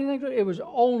else had anything. It was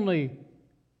only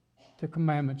the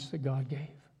commandments that God gave.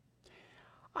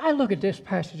 I look at this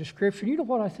passage of Scripture, you know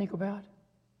what I think about?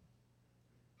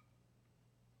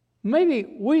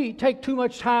 Maybe we take too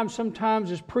much time sometimes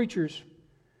as preachers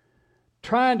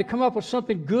trying to come up with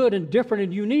something good and different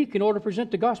and unique in order to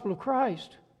present the gospel of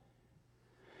Christ.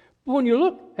 But when you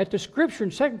look at the Scripture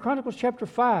in 2 Chronicles chapter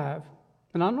 5,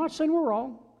 and I'm not saying we're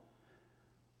wrong,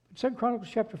 in 2 Chronicles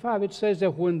chapter 5 it says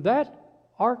that when that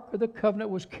Ark of the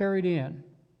Covenant was carried in,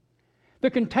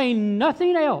 that contained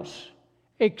nothing else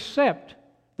except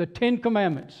the 10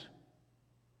 Commandments,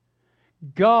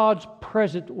 God's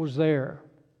presence was there.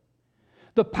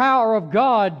 The power of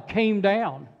God came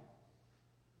down.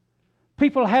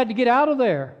 People had to get out of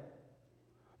there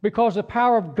because the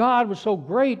power of God was so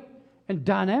great and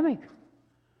dynamic.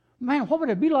 Man, what would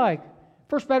it be like?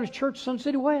 First Baptist Church, Sun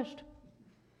City West.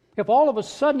 If all of a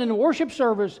sudden in the worship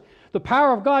service, the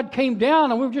power of God came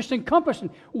down and we were just encompassed,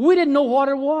 and we didn't know what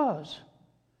it was.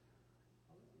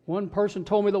 One person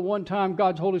told me that one time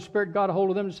God's Holy Spirit got a hold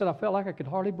of them and said, I felt like I could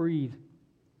hardly breathe.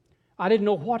 I didn't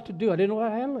know what to do. I didn't know how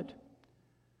to handle it.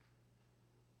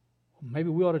 Maybe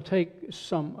we ought to take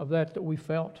some of that we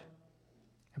felt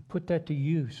and put that to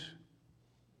use.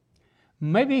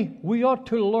 Maybe we ought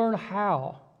to learn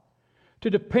how to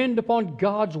depend upon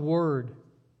God's Word.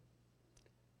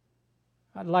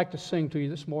 I'd like to sing to you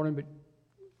this morning, but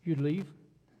you'd leave.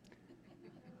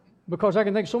 Because I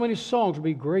can think so many songs would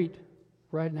be great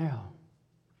right now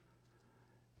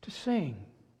to sing.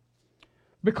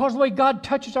 Because the way God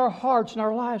touches our hearts and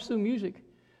our lives through music,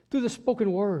 through the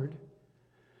spoken Word.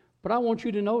 But I want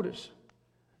you to notice,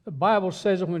 the Bible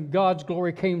says that when God's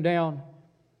glory came down,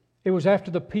 it was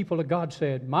after the people that God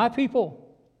said, my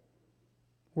people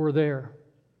were there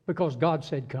because God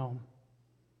said come.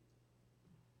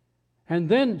 And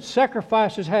then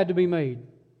sacrifices had to be made.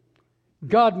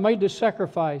 God made the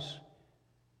sacrifice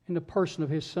in the person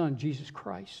of His Son, Jesus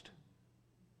Christ.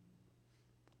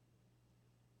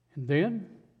 And then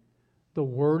the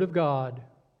Word of God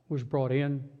was brought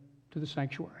in to the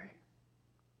sanctuary.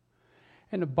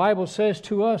 And the Bible says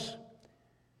to us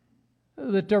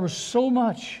that there was so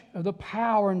much of the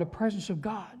power and the presence of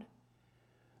God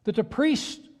that the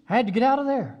priests had to get out of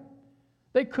there.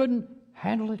 They couldn't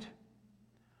handle it.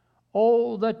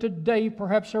 Oh, that today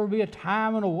perhaps there would be a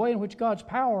time and a way in which God's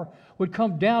power would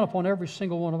come down upon every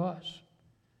single one of us.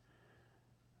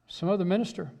 Some other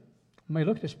minister may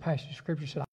look at this passage of Scripture and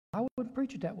say, I wouldn't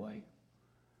preach it that way.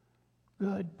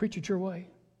 Good, preach it your way.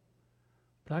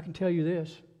 But I can tell you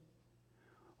this.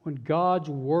 When God's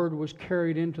Word was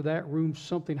carried into that room,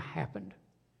 something happened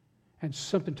and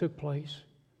something took place.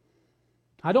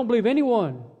 I don't believe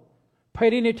anyone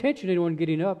paid any attention to anyone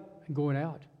getting up and going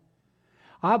out.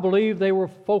 I believe they were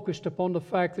focused upon the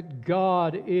fact that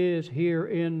God is here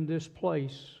in this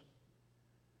place.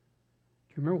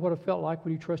 Do you remember what it felt like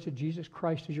when you trusted Jesus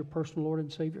Christ as your personal Lord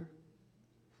and Savior?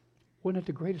 Wasn't it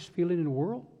the greatest feeling in the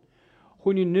world?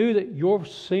 When you knew that your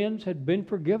sins had been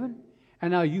forgiven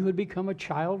and now you had become a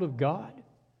child of God.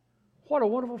 What a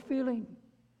wonderful feeling.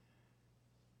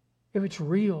 If it's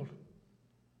real,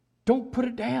 don't put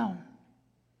it down.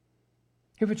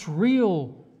 If it's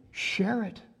real, share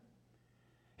it.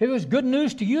 If it was good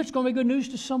news to you, it's going to be good news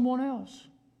to someone else.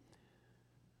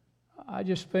 I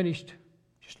just finished,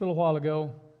 just a little while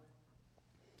ago,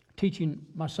 teaching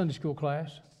my Sunday school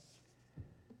class.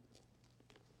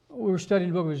 We were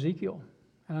studying the book of Ezekiel,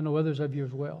 and I know others of you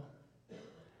as well.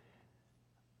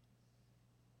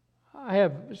 I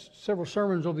have several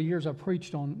sermons over the years I've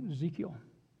preached on Ezekiel.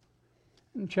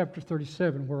 In chapter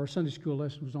 37, where our Sunday school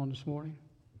lesson was on this morning.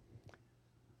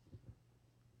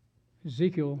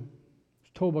 Ezekiel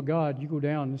was told by God, you go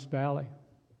down this valley.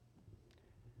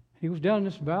 He goes down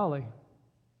this valley,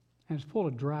 and it's full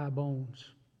of dry bones.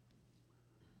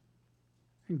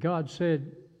 And God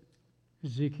said,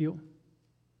 Ezekiel,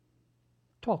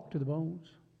 talk to the bones.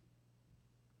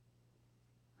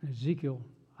 And Ezekiel,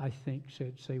 I think,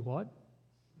 said, say what?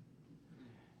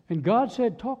 And God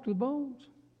said, talk to the bones.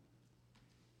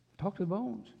 Talk to the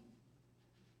bones.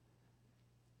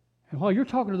 And while you're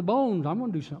talking to the bones, I'm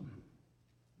going to do something.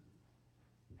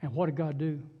 And what did God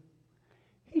do?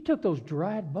 He took those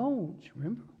dried bones,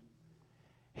 remember?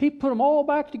 He put them all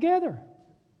back together.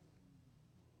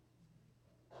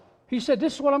 He said,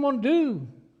 this is what I'm going to do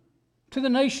to the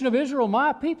nation of Israel,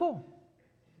 my people.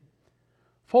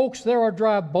 Folks, there are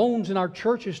dry bones in our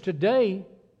churches today,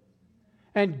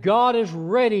 and God is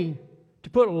ready to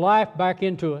put life back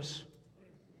into us.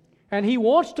 And He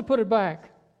wants to put it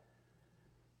back.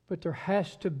 But there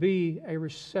has to be a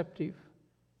receptive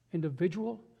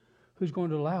individual who's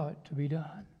going to allow it to be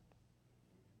done.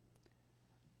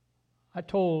 I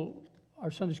told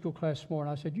our Sunday school class this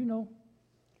morning, I said, you know,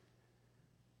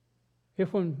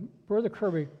 if when Brother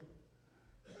Kirby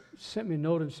sent me a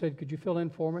note and said, could you fill in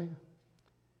for me?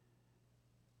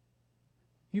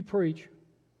 You preach,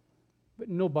 but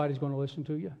nobody's going to listen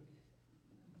to you.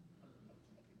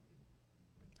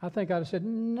 I think I'd have said,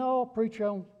 no, preacher, I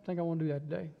don't think I want to do that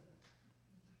today.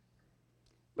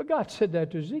 But God said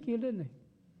that to Ezekiel, didn't He?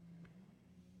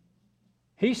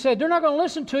 He said, they're not going to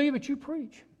listen to you, but you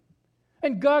preach.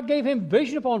 And God gave him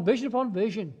vision upon vision upon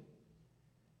vision.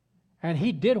 And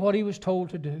he did what he was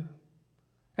told to do.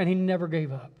 And he never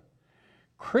gave up.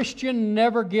 Christian,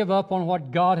 never give up on what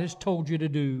God has told you to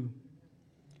do.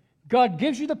 God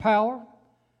gives you the power.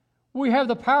 We have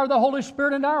the power of the Holy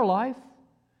Spirit in our life.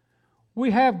 We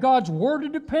have God's Word to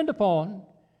depend upon.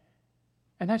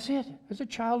 And that's it, as a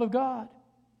child of God.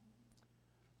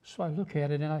 So I look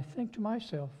at it and I think to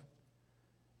myself,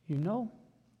 you know,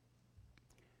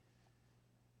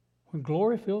 when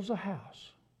glory fills a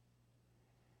house,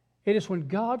 it is when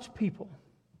God's people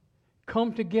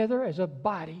come together as a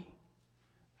body,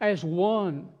 as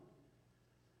one,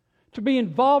 to be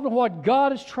involved in what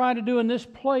God is trying to do in this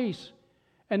place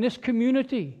and this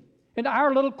community, in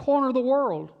our little corner of the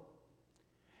world.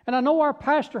 And I know our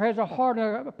pastor has a heart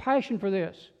and a passion for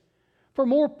this, for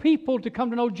more people to come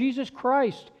to know Jesus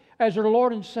Christ as their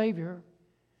Lord and Savior.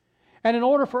 And in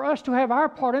order for us to have our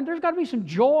part in it, there's got to be some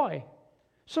joy,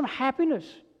 some happiness,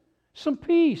 some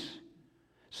peace,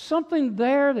 something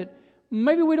there that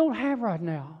maybe we don't have right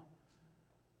now.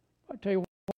 I tell you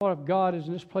what, if God is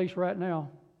in this place right now,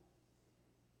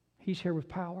 He's here with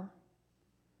power.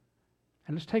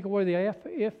 And let's take away the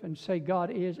if and say God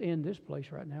is in this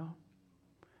place right now.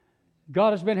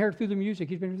 God has been here through the music.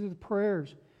 He's been here through the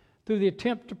prayers, through the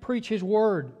attempt to preach His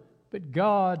Word. But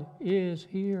God is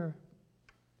here.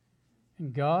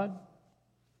 And God,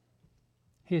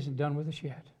 He isn't done with us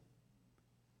yet.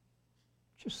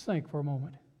 Just think for a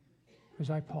moment as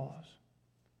I pause.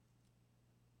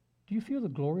 Do you feel the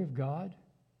glory of God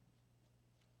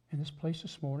in this place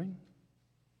this morning?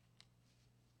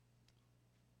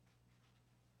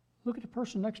 Look at the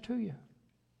person next to you.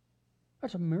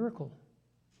 That's a miracle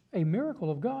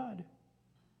of God.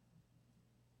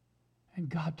 And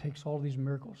God takes all these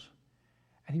miracles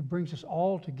and He brings us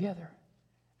all together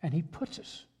and He puts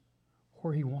us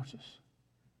where He wants us.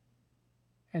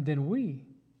 And then we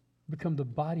become the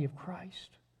body of Christ.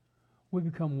 We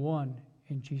become one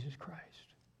in Jesus Christ.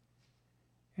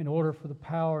 In order for the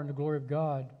power and the glory of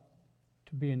God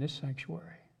to be in this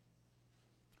sanctuary,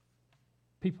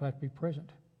 people have to be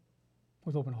present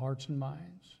with open hearts and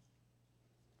minds.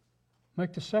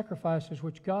 Make the sacrifices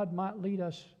which God might lead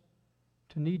us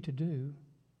to need to do,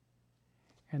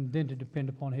 and then to depend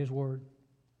upon His Word.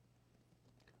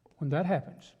 When that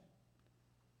happens,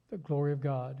 the glory of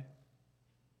God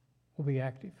will be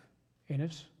active in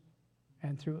us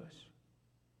and through us.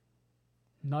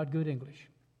 Not good English,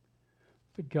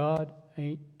 but God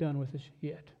ain't done with us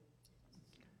yet.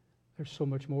 There's so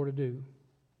much more to do.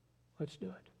 Let's do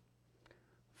it.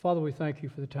 Father, we thank You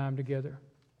for the time together,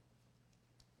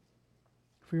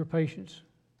 for Your patience,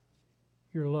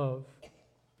 Your love,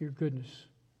 Your goodness,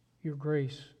 Your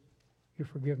grace, Your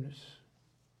forgiveness.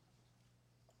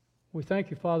 We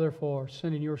thank You, Father, for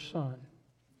sending Your Son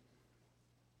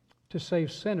to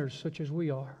save sinners such as we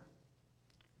are.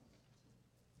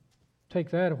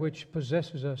 Take that which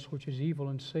possesses us, which is evil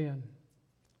and sin,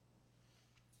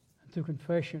 and through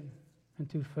confession and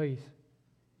through faith,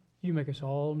 You make us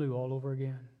all new all over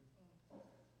again.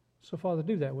 So, Father,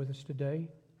 do that with us today,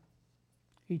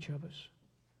 each of us.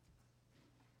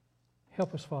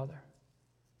 Help us, Father,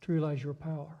 to realize Your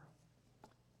power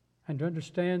and to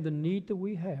understand the need that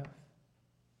we have,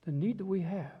 to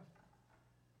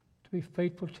be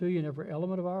faithful to You in every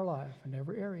element of our life, in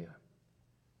every area,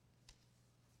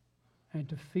 and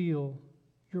to feel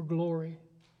Your glory,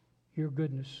 Your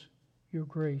goodness, Your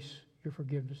grace, Your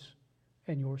forgiveness,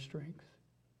 and Your strength.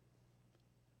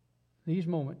 These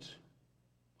moments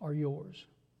are Yours.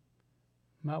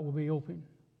 Might we be open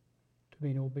to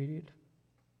being obedient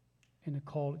in the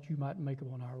call that You might make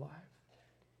upon our life.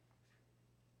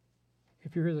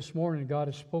 If you're here this morning and God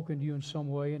has spoken to you in some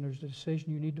way and there's a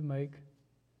decision you need to make,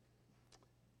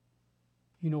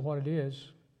 you know what it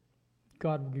is.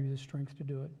 God will give you the strength to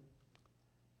do it.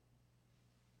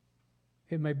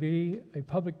 It may be a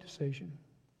public decision.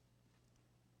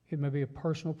 It may be a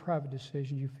personal, private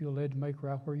decision you feel led to make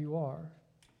right where you are.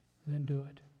 Then do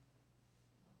it.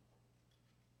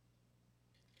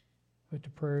 But the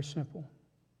prayer is simple.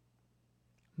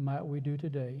 Might we do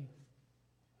today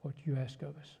what You ask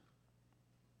of us?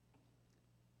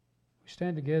 We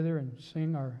stand together and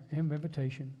sing our hymn of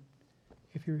invitation.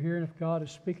 If you're here and if God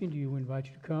is speaking to you, we invite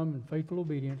you to come in faithful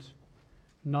obedience,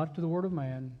 not to the word of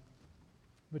man,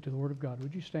 but to the word of God.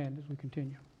 Would you stand as we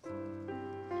continue?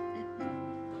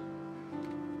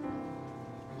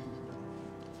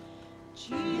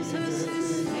 Jesus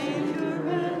is Savior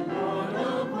and Lord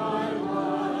of my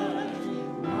life,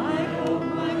 my hope,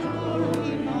 my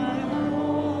glory, my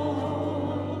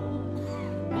all.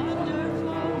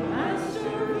 Wonderful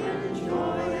Master in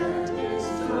joy and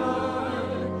distress,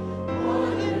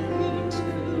 all in whom to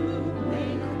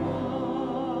may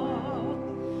call.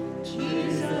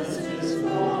 Jesus is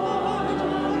Lord of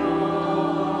all.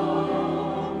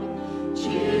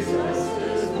 Jesus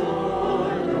is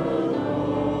Lord of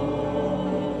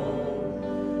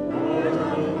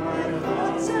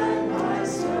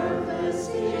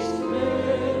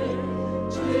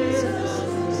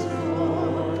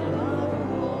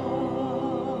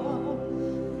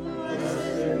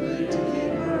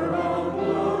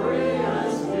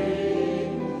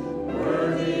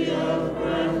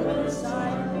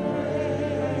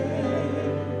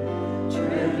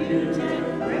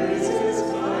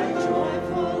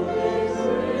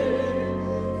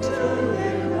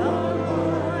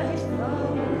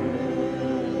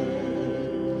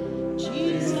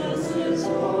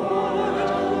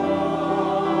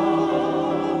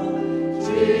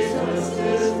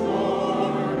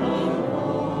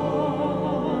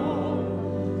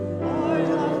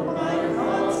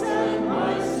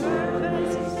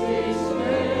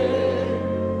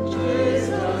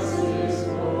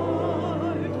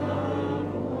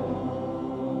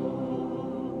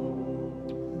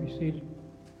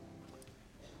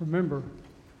Remember,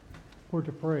 we're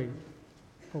to pray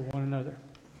for one another.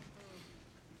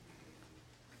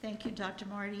 Thank you, Dr.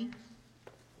 Marty.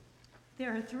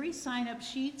 There are 3 sign-up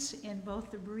sheets in both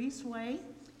the breezeway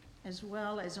as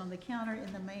well as on the counter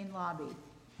in the main lobby.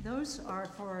 Those are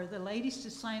for the ladies to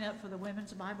sign up for the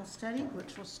Women's Bible Study,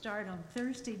 which will start on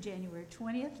Thursday, January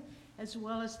 20th as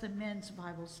well as the men's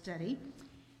Bible study.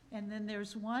 And then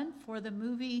there's one for the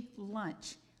movie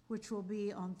lunch, which will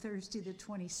be on Thursday the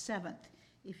 27th.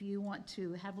 If you want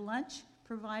to have lunch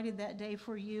provided that day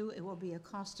for you, it will be a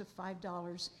cost of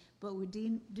 $5, but we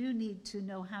do need to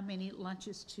know how many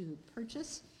lunches to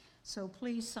purchase. So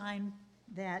please sign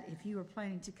that if you are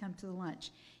planning to come to the lunch.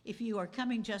 If you are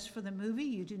coming just for the movie,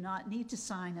 you do not need to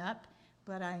sign up,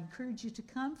 but I encourage you to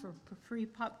come for free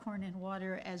popcorn and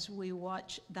water as we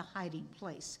watch The Hiding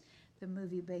Place, the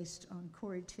movie based on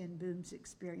Corrie ten Boom's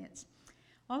experience.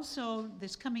 Also,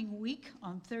 this coming week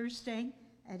on Thursday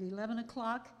at 11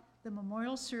 o'clock, the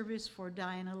memorial service for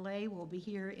Diana Lay will be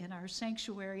here in our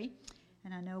sanctuary.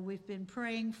 And I know we've been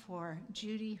praying for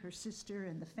Judy, her sister,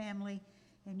 and the family,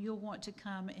 and you'll want to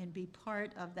come and be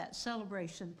part of that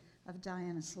celebration of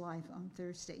Diana's life on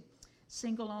Thursday.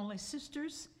 Single-only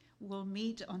sisters will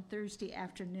meet on Thursday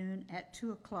afternoon at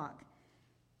 2 o'clock.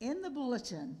 In the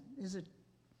bulletin is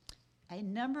a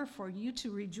number for you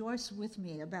to rejoice with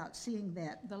me about seeing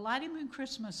that. The Lottie Moon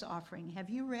Christmas offering.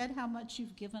 Have you read how much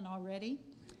you've given already?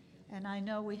 And I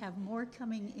know we have more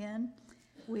coming in.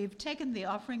 We've taken the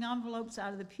offering envelopes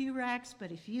out of the pew racks,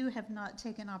 but if you have not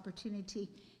taken opportunity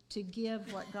to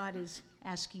give what God is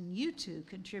asking you to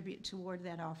contribute toward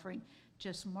that offering,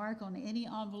 just mark on any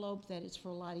envelope that it's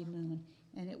for Lottie Moon,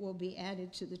 and it will be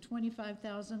added to the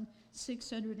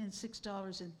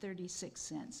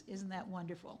 $25,606.36. Isn't that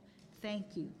wonderful?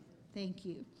 Thank you. Thank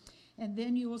you. And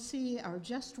then you will see our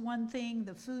Just One Thing,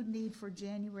 the food need for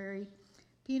January,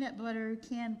 peanut butter,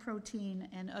 canned protein,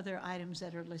 and other items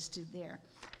that are listed there.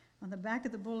 On the back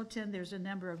of the bulletin, there's a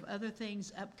number of other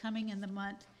things upcoming in the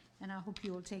month, and I hope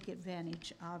you will take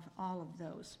advantage of all of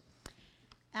those.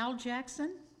 Al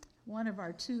Jackson, one of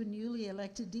our two newly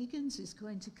elected deacons, is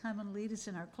going to come and lead us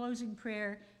in our closing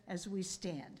prayer as we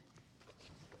stand.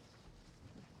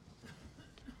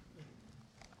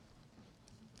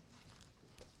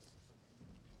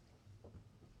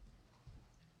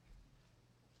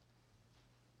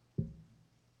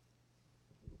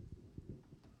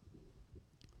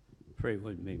 Pray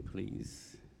with me,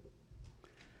 please.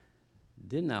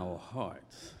 Didn't our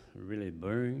hearts really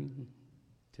burn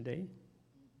today?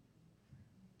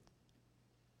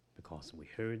 Because we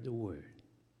heard the word.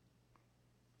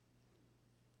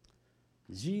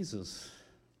 Jesus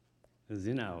is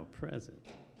in our presence.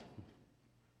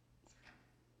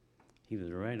 He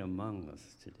was right among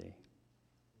us today.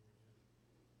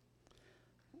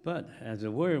 But as the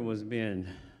word was being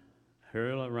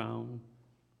hurled around,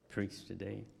 preached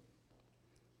today,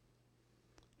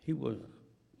 he was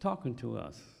talking to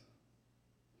us.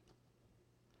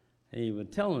 And he was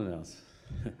telling us,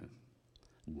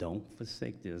 don't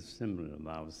forsake the assembling of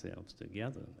ourselves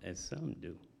together, as some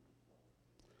do.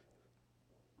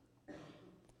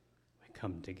 We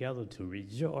come together to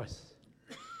rejoice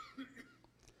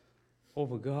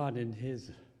over God and his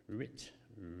rich,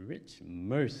 rich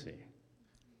mercy.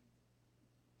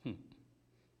 He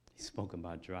spoke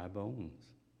about dry bones.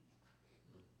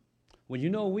 Well, you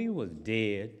know, we was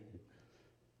dead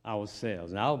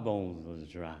ourselves, and our bones was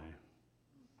dry.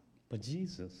 But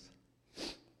Jesus,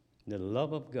 the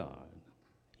love of God,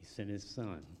 he sent his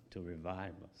son to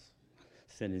revive us,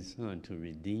 sent his son to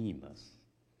redeem us.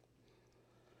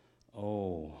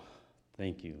 Oh,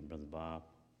 thank you, Brother Bob,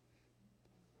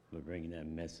 for bringing that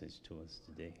message to us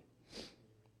today.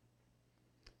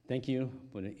 Thank you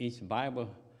for each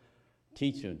Bible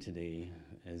teacher today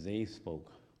as they spoke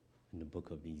in the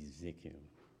book of Ezekiel.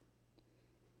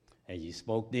 As you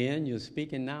spoke then, you're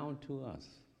speaking now to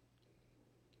us.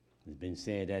 It's been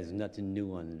said there's nothing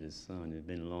new under the sun. It's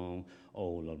been a long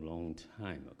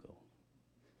time ago.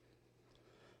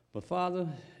 But Father,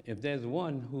 if there's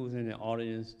one who's in the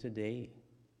audience today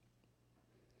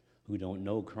who don't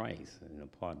know Christ and a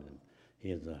part of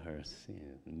his or her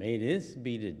sin, may this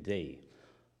be the day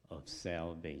of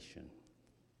salvation.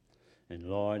 And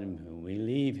Lord, when we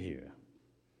leave here,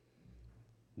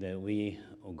 that we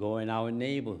go in our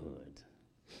neighborhood.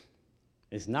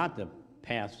 It's not the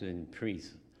pastor and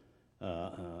priest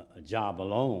a job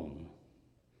alone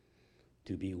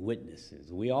to be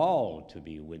witnesses. We all to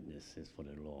be witnesses for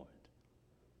the Lord.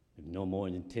 If no more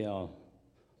than tell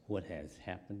what has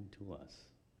happened to us.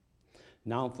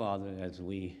 Now, Father, as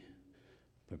we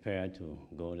prepare to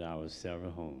go to our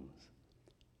several homes,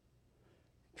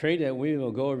 pray that we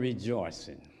will go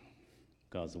rejoicing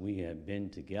because we have been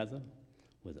together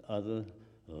with other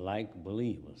like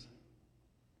believers.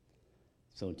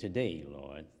 So today,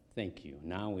 Lord, thank you.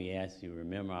 Now we ask you to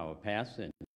remember our pastor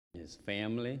and his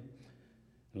family,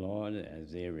 Lord,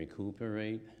 as they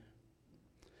recuperate,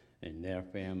 and their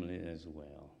family as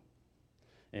well.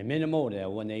 And many more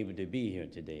that weren't able to be here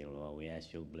today, Lord. We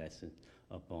ask your blessing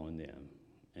upon them.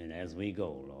 And as we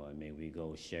go, Lord, may we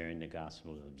go sharing the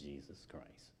gospel of Jesus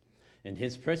Christ. In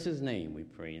his precious name we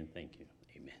pray and thank you.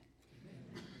 Amen.